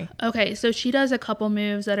story. Okay, so she does a couple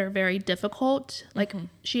moves that are very difficult. Like,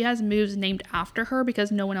 she has moves named after her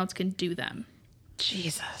because no one else can do them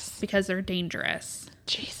Jesus. because they're dangerous.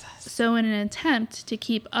 Jesus. So in an attempt to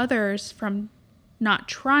keep others from not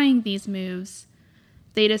trying these moves,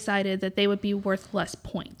 they decided that they would be worth less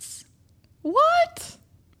points. What?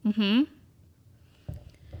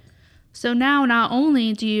 So now not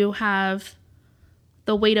only do you have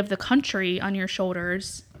the weight of the country on your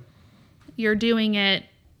shoulders, you're doing it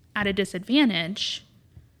at a disadvantage.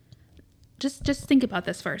 Just think about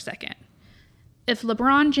this for a second. If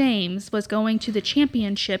LeBron James was going to the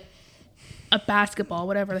championship of basketball,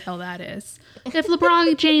 whatever the hell that is. If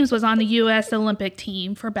LeBron James was on the U.S. Olympic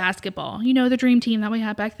team for basketball, you know, the dream team that we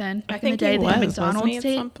had back then, back in the day, they had McDonald's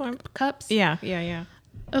cups. Yeah.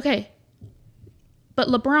 Okay. But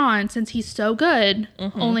LeBron, since he's so good,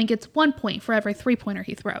 only gets 1 point for every 3-pointer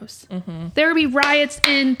he throws. There would be riots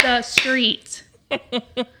in the street.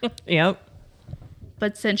 Yep.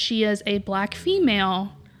 But since she is a black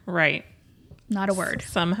female, Right. not a word.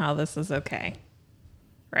 Somehow this is okay.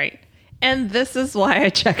 Right. And this is why I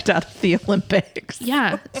checked out of the Olympics.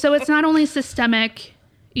 Yeah. So it's not only systemic,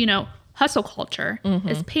 you know, hustle culture,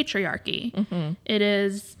 it's patriarchy. It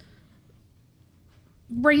is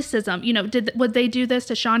racism. You know, would they do this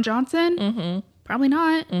to Sean Johnson? Probably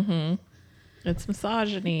not. It's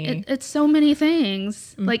misogyny. It's so many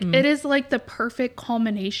things. Like, it is like the perfect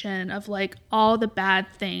culmination of like all the bad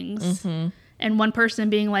things. And one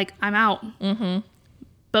person being like, I'm out.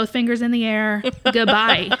 Both fingers in the air.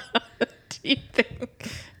 Goodbye. Do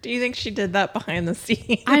you think she did that behind the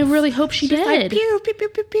scenes? I really hope she did. Like, pew, pew, pew,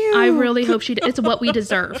 pew, pew. I really hope she did. It's what we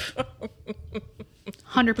deserve.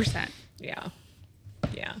 100%. Yeah.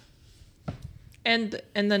 And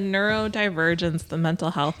the neurodivergence, the mental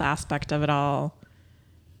health aspect of it all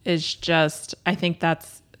is just, I think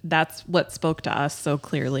that's what spoke to us so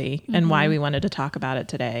clearly and why we wanted to talk about it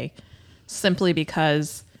today. Simply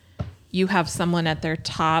because you have someone at their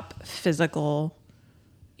top physical,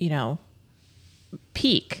 you know,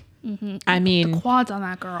 peak. I mean, The quads on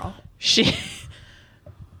that girl.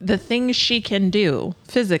 the things she can do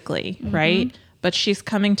physically, right? But she's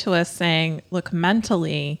coming to us saying, look,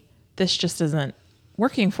 mentally, this just isn't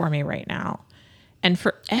working for me right now. And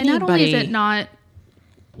for anybody... And not only is it not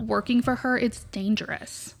working for her, it's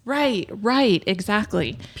dangerous. Right,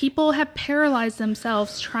 exactly. People have paralyzed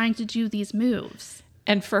themselves trying to do these moves.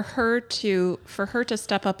 And for her to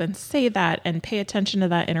step up and say that and pay attention to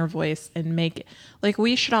that inner voice and make, like,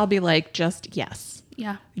 we should all be like, just yes.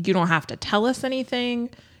 Yeah. You don't have to tell us anything.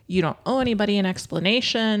 You don't owe anybody an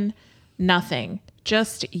explanation. Nothing.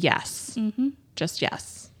 Just yes. Just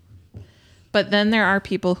yes. But then there are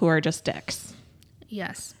people who are just dicks.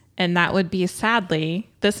 Yes. And that would be, sadly,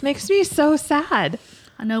 this makes me so sad.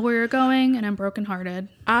 I know where you're going, and I'm brokenhearted.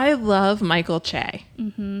 I love Michael Che.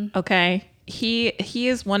 Okay. He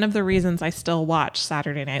is one of the reasons I still watch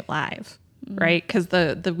Saturday Night Live, right? Because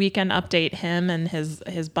the Weekend Update, him and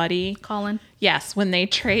his buddy Colin. Yes, when they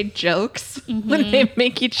trade jokes, when they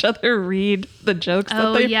make each other read the jokes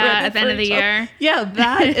that they've written at the end for of the each other. year. Yeah,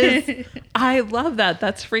 that is, I love that.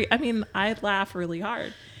 That's free. I mean, I laugh really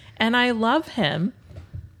hard. And I love him,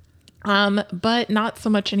 but not so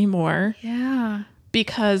much anymore. Yeah.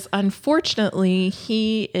 Because unfortunately,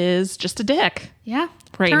 he is just a dick. Yeah.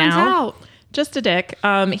 Right Turns now. out. Just a dick.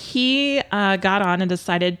 He got on and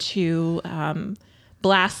decided to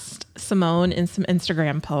blast Simone in some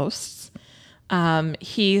Instagram posts.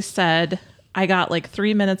 He said, I got like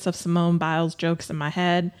 3 minutes of Simone Biles jokes in my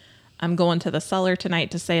head. I'm going to the cellar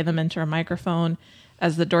tonight to say them into a microphone.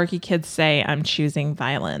 As the dorky kids say, I'm choosing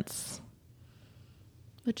violence.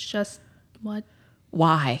 Which just, what?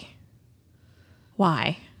 Why?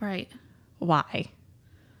 Why? Right. Why?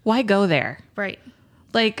 Why go there? Right.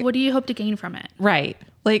 Like, What do you hope to gain from it? right.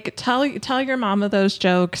 Like, tell your mama those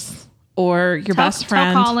jokes, or your best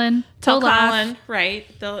friend. Tell Colin. Tell He'll laugh. Colin. Right.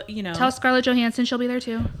 They'll, Tell Scarlett Johansson she'll be there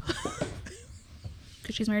too.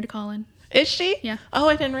 Because she's married to Colin. Is she? Yeah. Oh,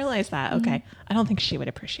 I didn't realize that. Okay. I don't think she would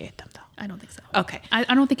appreciate them, though. I don't think so. Okay. I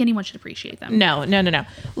don't think anyone should appreciate them. No.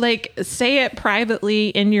 Like, say it privately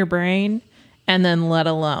in your brain and then let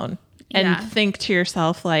alone. And Yeah. think to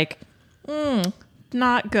yourself, like,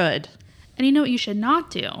 not good. And you know what you should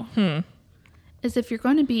not do? Is if you're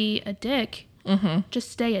going to be a dick, just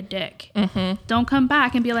stay a dick. Don't come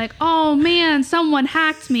back and be like, oh man, someone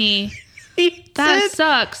hacked me. That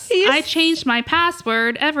sucks. I changed my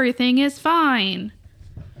password. Everything is fine.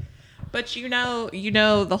 But you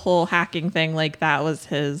know the whole hacking thing, like, that was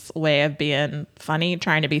his way of being funny,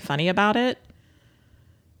 trying to be funny about it.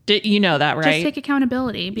 Did you know that, right? Just take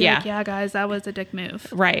accountability. Be Yeah. like, yeah, guys, that was a dick move.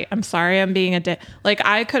 Right. I'm sorry I'm being a dick. Like,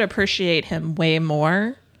 I could appreciate him way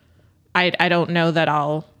more. I don't know that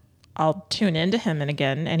I'll tune into him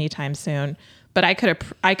again anytime soon, but I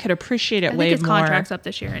could appreciate it I way think his more contract's up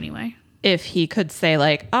this year anime. if he could say,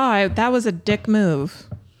 like, oh, that was a dick move.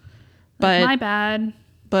 But My bad.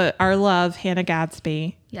 but our love, Hannah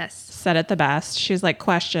Gadsby, Yes. said it the best. She's like,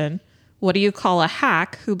 question, what do you call a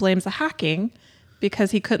hack who blames a hacking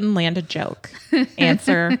because he couldn't land a joke?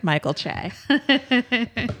 Answer, Michael Che.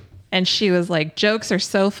 And she was like, jokes are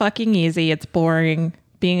so fucking easy. It's boring.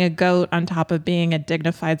 Being a goat on top of being a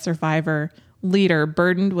dignified survivor leader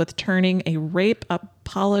burdened with turning a rape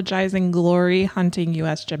apologizing glory hunting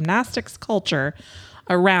U.S. gymnastics culture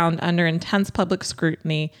around under intense public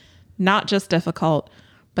scrutiny, not just difficult,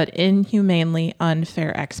 but inhumanely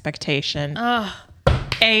unfair expectation. Ugh.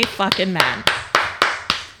 A fucking man.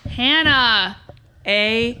 Hannah.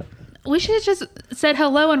 We should have just said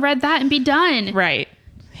hello and read that and be done. Right.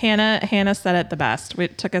 Hannah said it the best.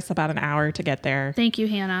 It took us about an hour to get there, Thank you,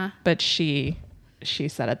 Hannah. but she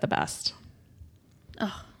said it the best.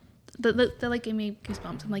 Ugh. That like gave me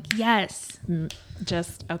goosebumps. I'm like, yes.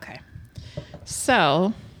 Just okay.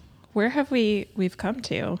 So, where have we've come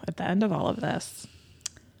to at the end of all of this?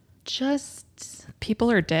 Just, People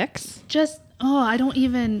are dicks. I don't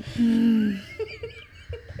even.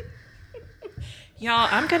 Y'all,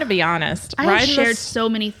 I'm gonna be honest. I have Riding shared this- so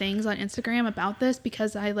many things on Instagram about this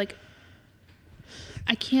because I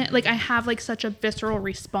can't, I have like such a visceral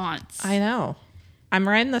response. I know. I'm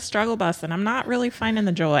riding the struggle bus, and I'm not really finding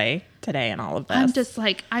the joy today in all of this. I'm just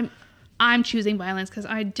like, I'm choosing violence because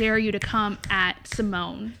I dare you to come at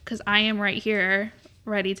Simone because I am right here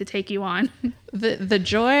ready to take you on. The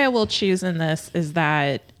joy I will choose in this is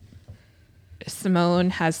that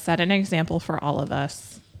Simone has set an example for all of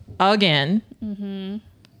us again,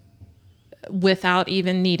 without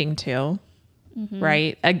even needing to,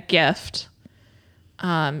 right? A gift.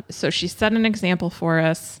 So she set an example for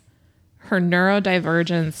us. Her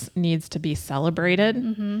neurodivergence needs to be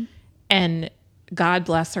celebrated, and God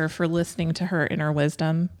bless her for listening to her inner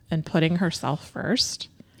wisdom and putting herself first.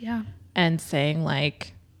 Yeah. And saying,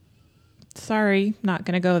 like, sorry, not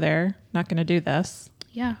going to go there, not going to do this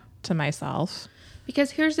Yeah. to myself.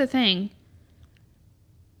 Because here's the thing.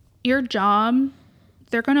 Your job,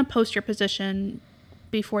 they're going to post your position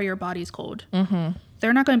before your body's cold.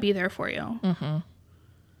 They're not going to be there for you.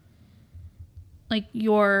 Like,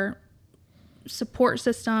 your support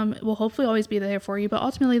system will hopefully always be there for you, but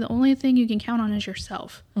ultimately the only thing you can count on is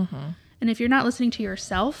yourself. And if you're not listening to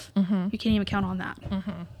yourself, you can't even count on that.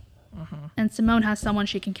 And Simone has someone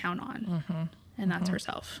she can count on, and that's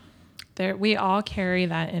herself. We all carry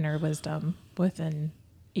that inner wisdom within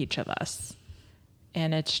each of us.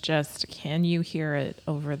 And it's just, can you hear it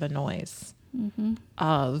over the noise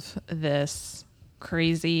of this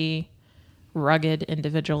crazy, rugged,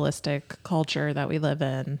 individualistic culture that we live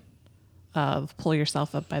in, of pull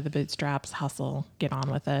yourself up by the bootstraps, hustle, get on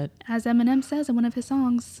with it. As Eminem says in one of his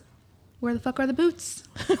songs, where the fuck are the boots?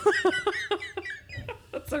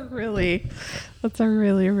 That's a really,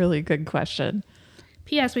 really good question.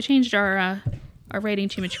 P.S. We changed our rating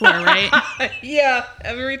to mature, right? Yeah.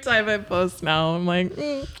 Every time I post now, I'm like,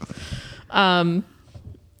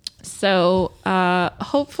 So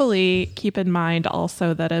hopefully keep in mind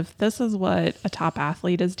also that if this is what a top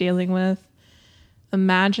athlete is dealing with,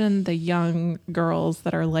 imagine the young girls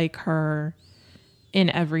that are like her in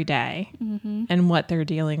every day and what they're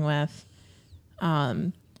dealing with.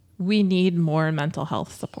 We need more mental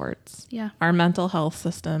health supports. Yeah. Our mental health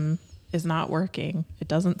system is not working. It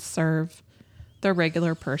doesn't serve the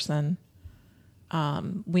regular person.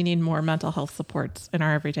 we need more mental health supports in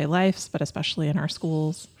our everyday lives, but especially in our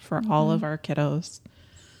schools for all of our kiddos,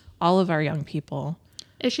 all of our young people.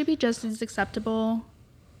 It should be just as acceptable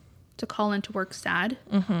to call into work sad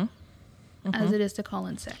as it is to call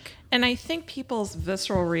in sick. And I think people's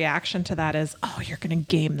visceral reaction to that is, oh, you're going to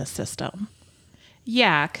game the system.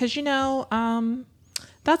 Yeah, because,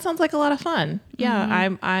 that sounds like a lot of fun.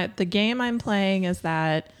 Yeah, the game I'm playing is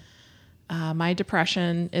that my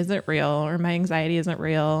depression isn't real or my anxiety isn't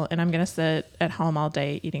real, and I'm going to sit at home all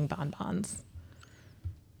day eating bonbons.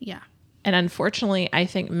 Yeah. And unfortunately, I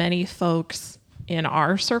think many folks in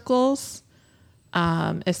our circles,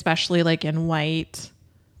 especially like in white,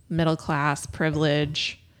 middle class,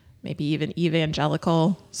 privilege, maybe even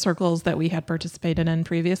evangelical circles that we had participated in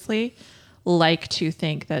previously, like to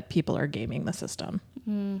think that people are gaming the system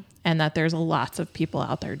and that there's lots of people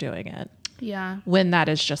out there doing it. Yeah. When that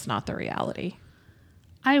is just not the reality.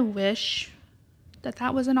 I wish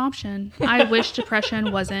that was an option. I wish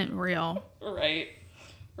depression wasn't real. Right.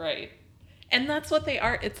 And that's what they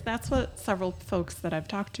are. That's what several folks that I've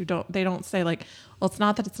talked to don't say, like, well, it's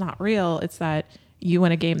not that it's not real. It's that you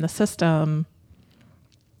want to game the system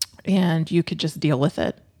and you could just deal with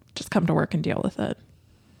it. Just come to work and deal with it.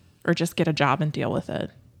 Or just get a job and deal with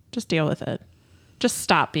it. Just deal with it. Just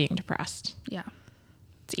stop being depressed. Yeah.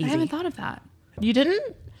 It's easy. I haven't thought of that. You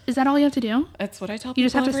didn't? Is that all you have to do? That's what I tell people. You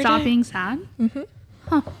just have to every stop day. being sad? Mm-hmm.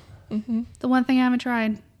 Huh. Mm-hmm. The one thing I haven't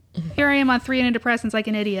tried. Here I am on 3 antidepressants like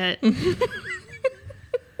an idiot.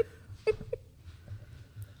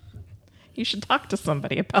 You should talk to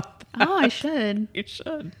somebody about that. Oh, I should. You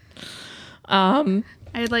should. I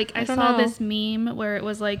saw know. this meme where it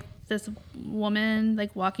was like this woman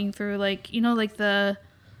like walking through like the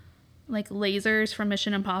like lasers from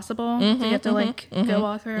Mission Impossible that you have to go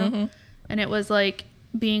all through, and it was like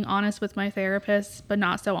being honest with my therapist but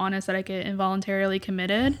not so honest that I get involuntarily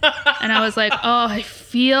committed. And I was like, oh, I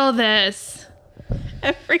feel this.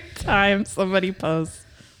 Every time somebody posts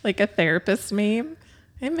like a therapist meme,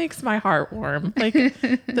 it makes my heart warm. Like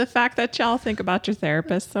the fact that y'all think about your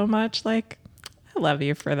therapist so much, like I love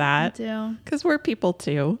you for that. I do. Because we're people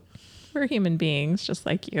too. We're human beings just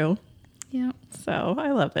like you. Yeah. So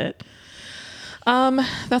I love it.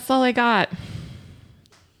 That's all I got.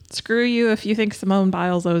 Screw you if you think Simone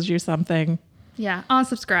Biles owes you something. Yeah.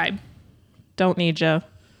 Unsubscribe. Don't need you.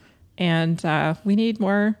 And we need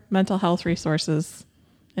more mental health resources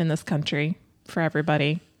in this country for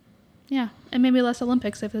everybody. Yeah. And maybe less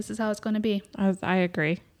Olympics if this is how it's going to be. I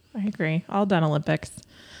agree. All done Olympics.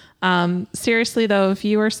 Seriously, though, if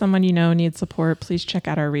you or someone you know needs support, please check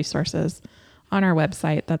out our resources on our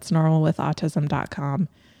website. That's normalwithautism.com.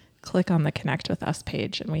 Click on the Connect With Us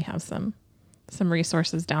page, and we have some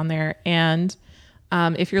resources down there. And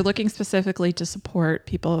if you're looking specifically to support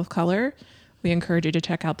people of color, we encourage you to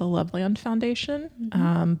check out the Loveland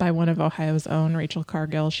Foundation by one of Ohio's own, Rachel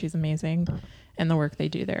Cargill. She's amazing. And the work they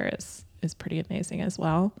do there is pretty amazing as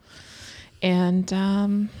well. And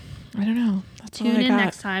I don't know. That's Tune all I in got.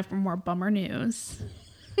 next time for more bummer news.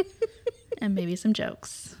 And maybe some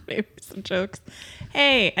jokes. Maybe some jokes.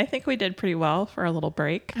 Hey, I think we did pretty well for a little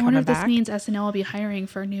break. I wonder if coming this back. means SNL will be hiring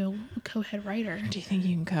for a new co-head writer. Do you think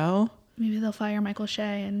you can go? Maybe they'll fire Michael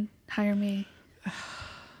Shea and hire me.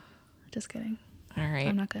 Just kidding. All right.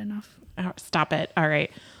 I'm not good enough. Oh, stop it. All right.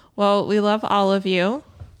 Well, we love all of you.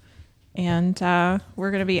 And we're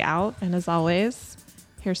going to be out. And as always,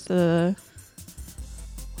 here's to the...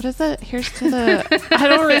 What is it? Here's to the... I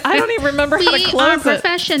don't even remember how to We are close it.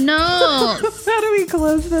 professionals. How do we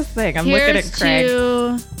close this thing? I'm looking at Craig.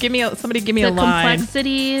 To Somebody give me a the line.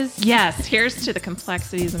 complexities. Yes. Here's to the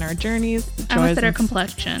complexities in our journeys. The I almost joys said our and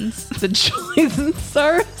complexions. the joys and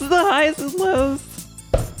sorrows, the highs and lows.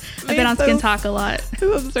 I've been on Skin Talk a lot.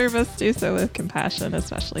 Who observe us do so with compassion,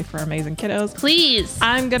 especially for amazing kiddos. Please.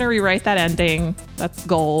 I'm going to rewrite that ending. That's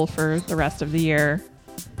goal for the rest of the year.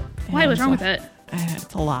 Why? What's wrong with it?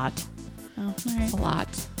 It's a lot. Oh, all It's right. a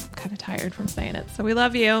lot. I'm kind of tired from saying it. So we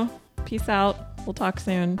love you. Peace out. We'll talk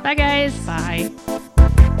soon. Bye, guys. Bye.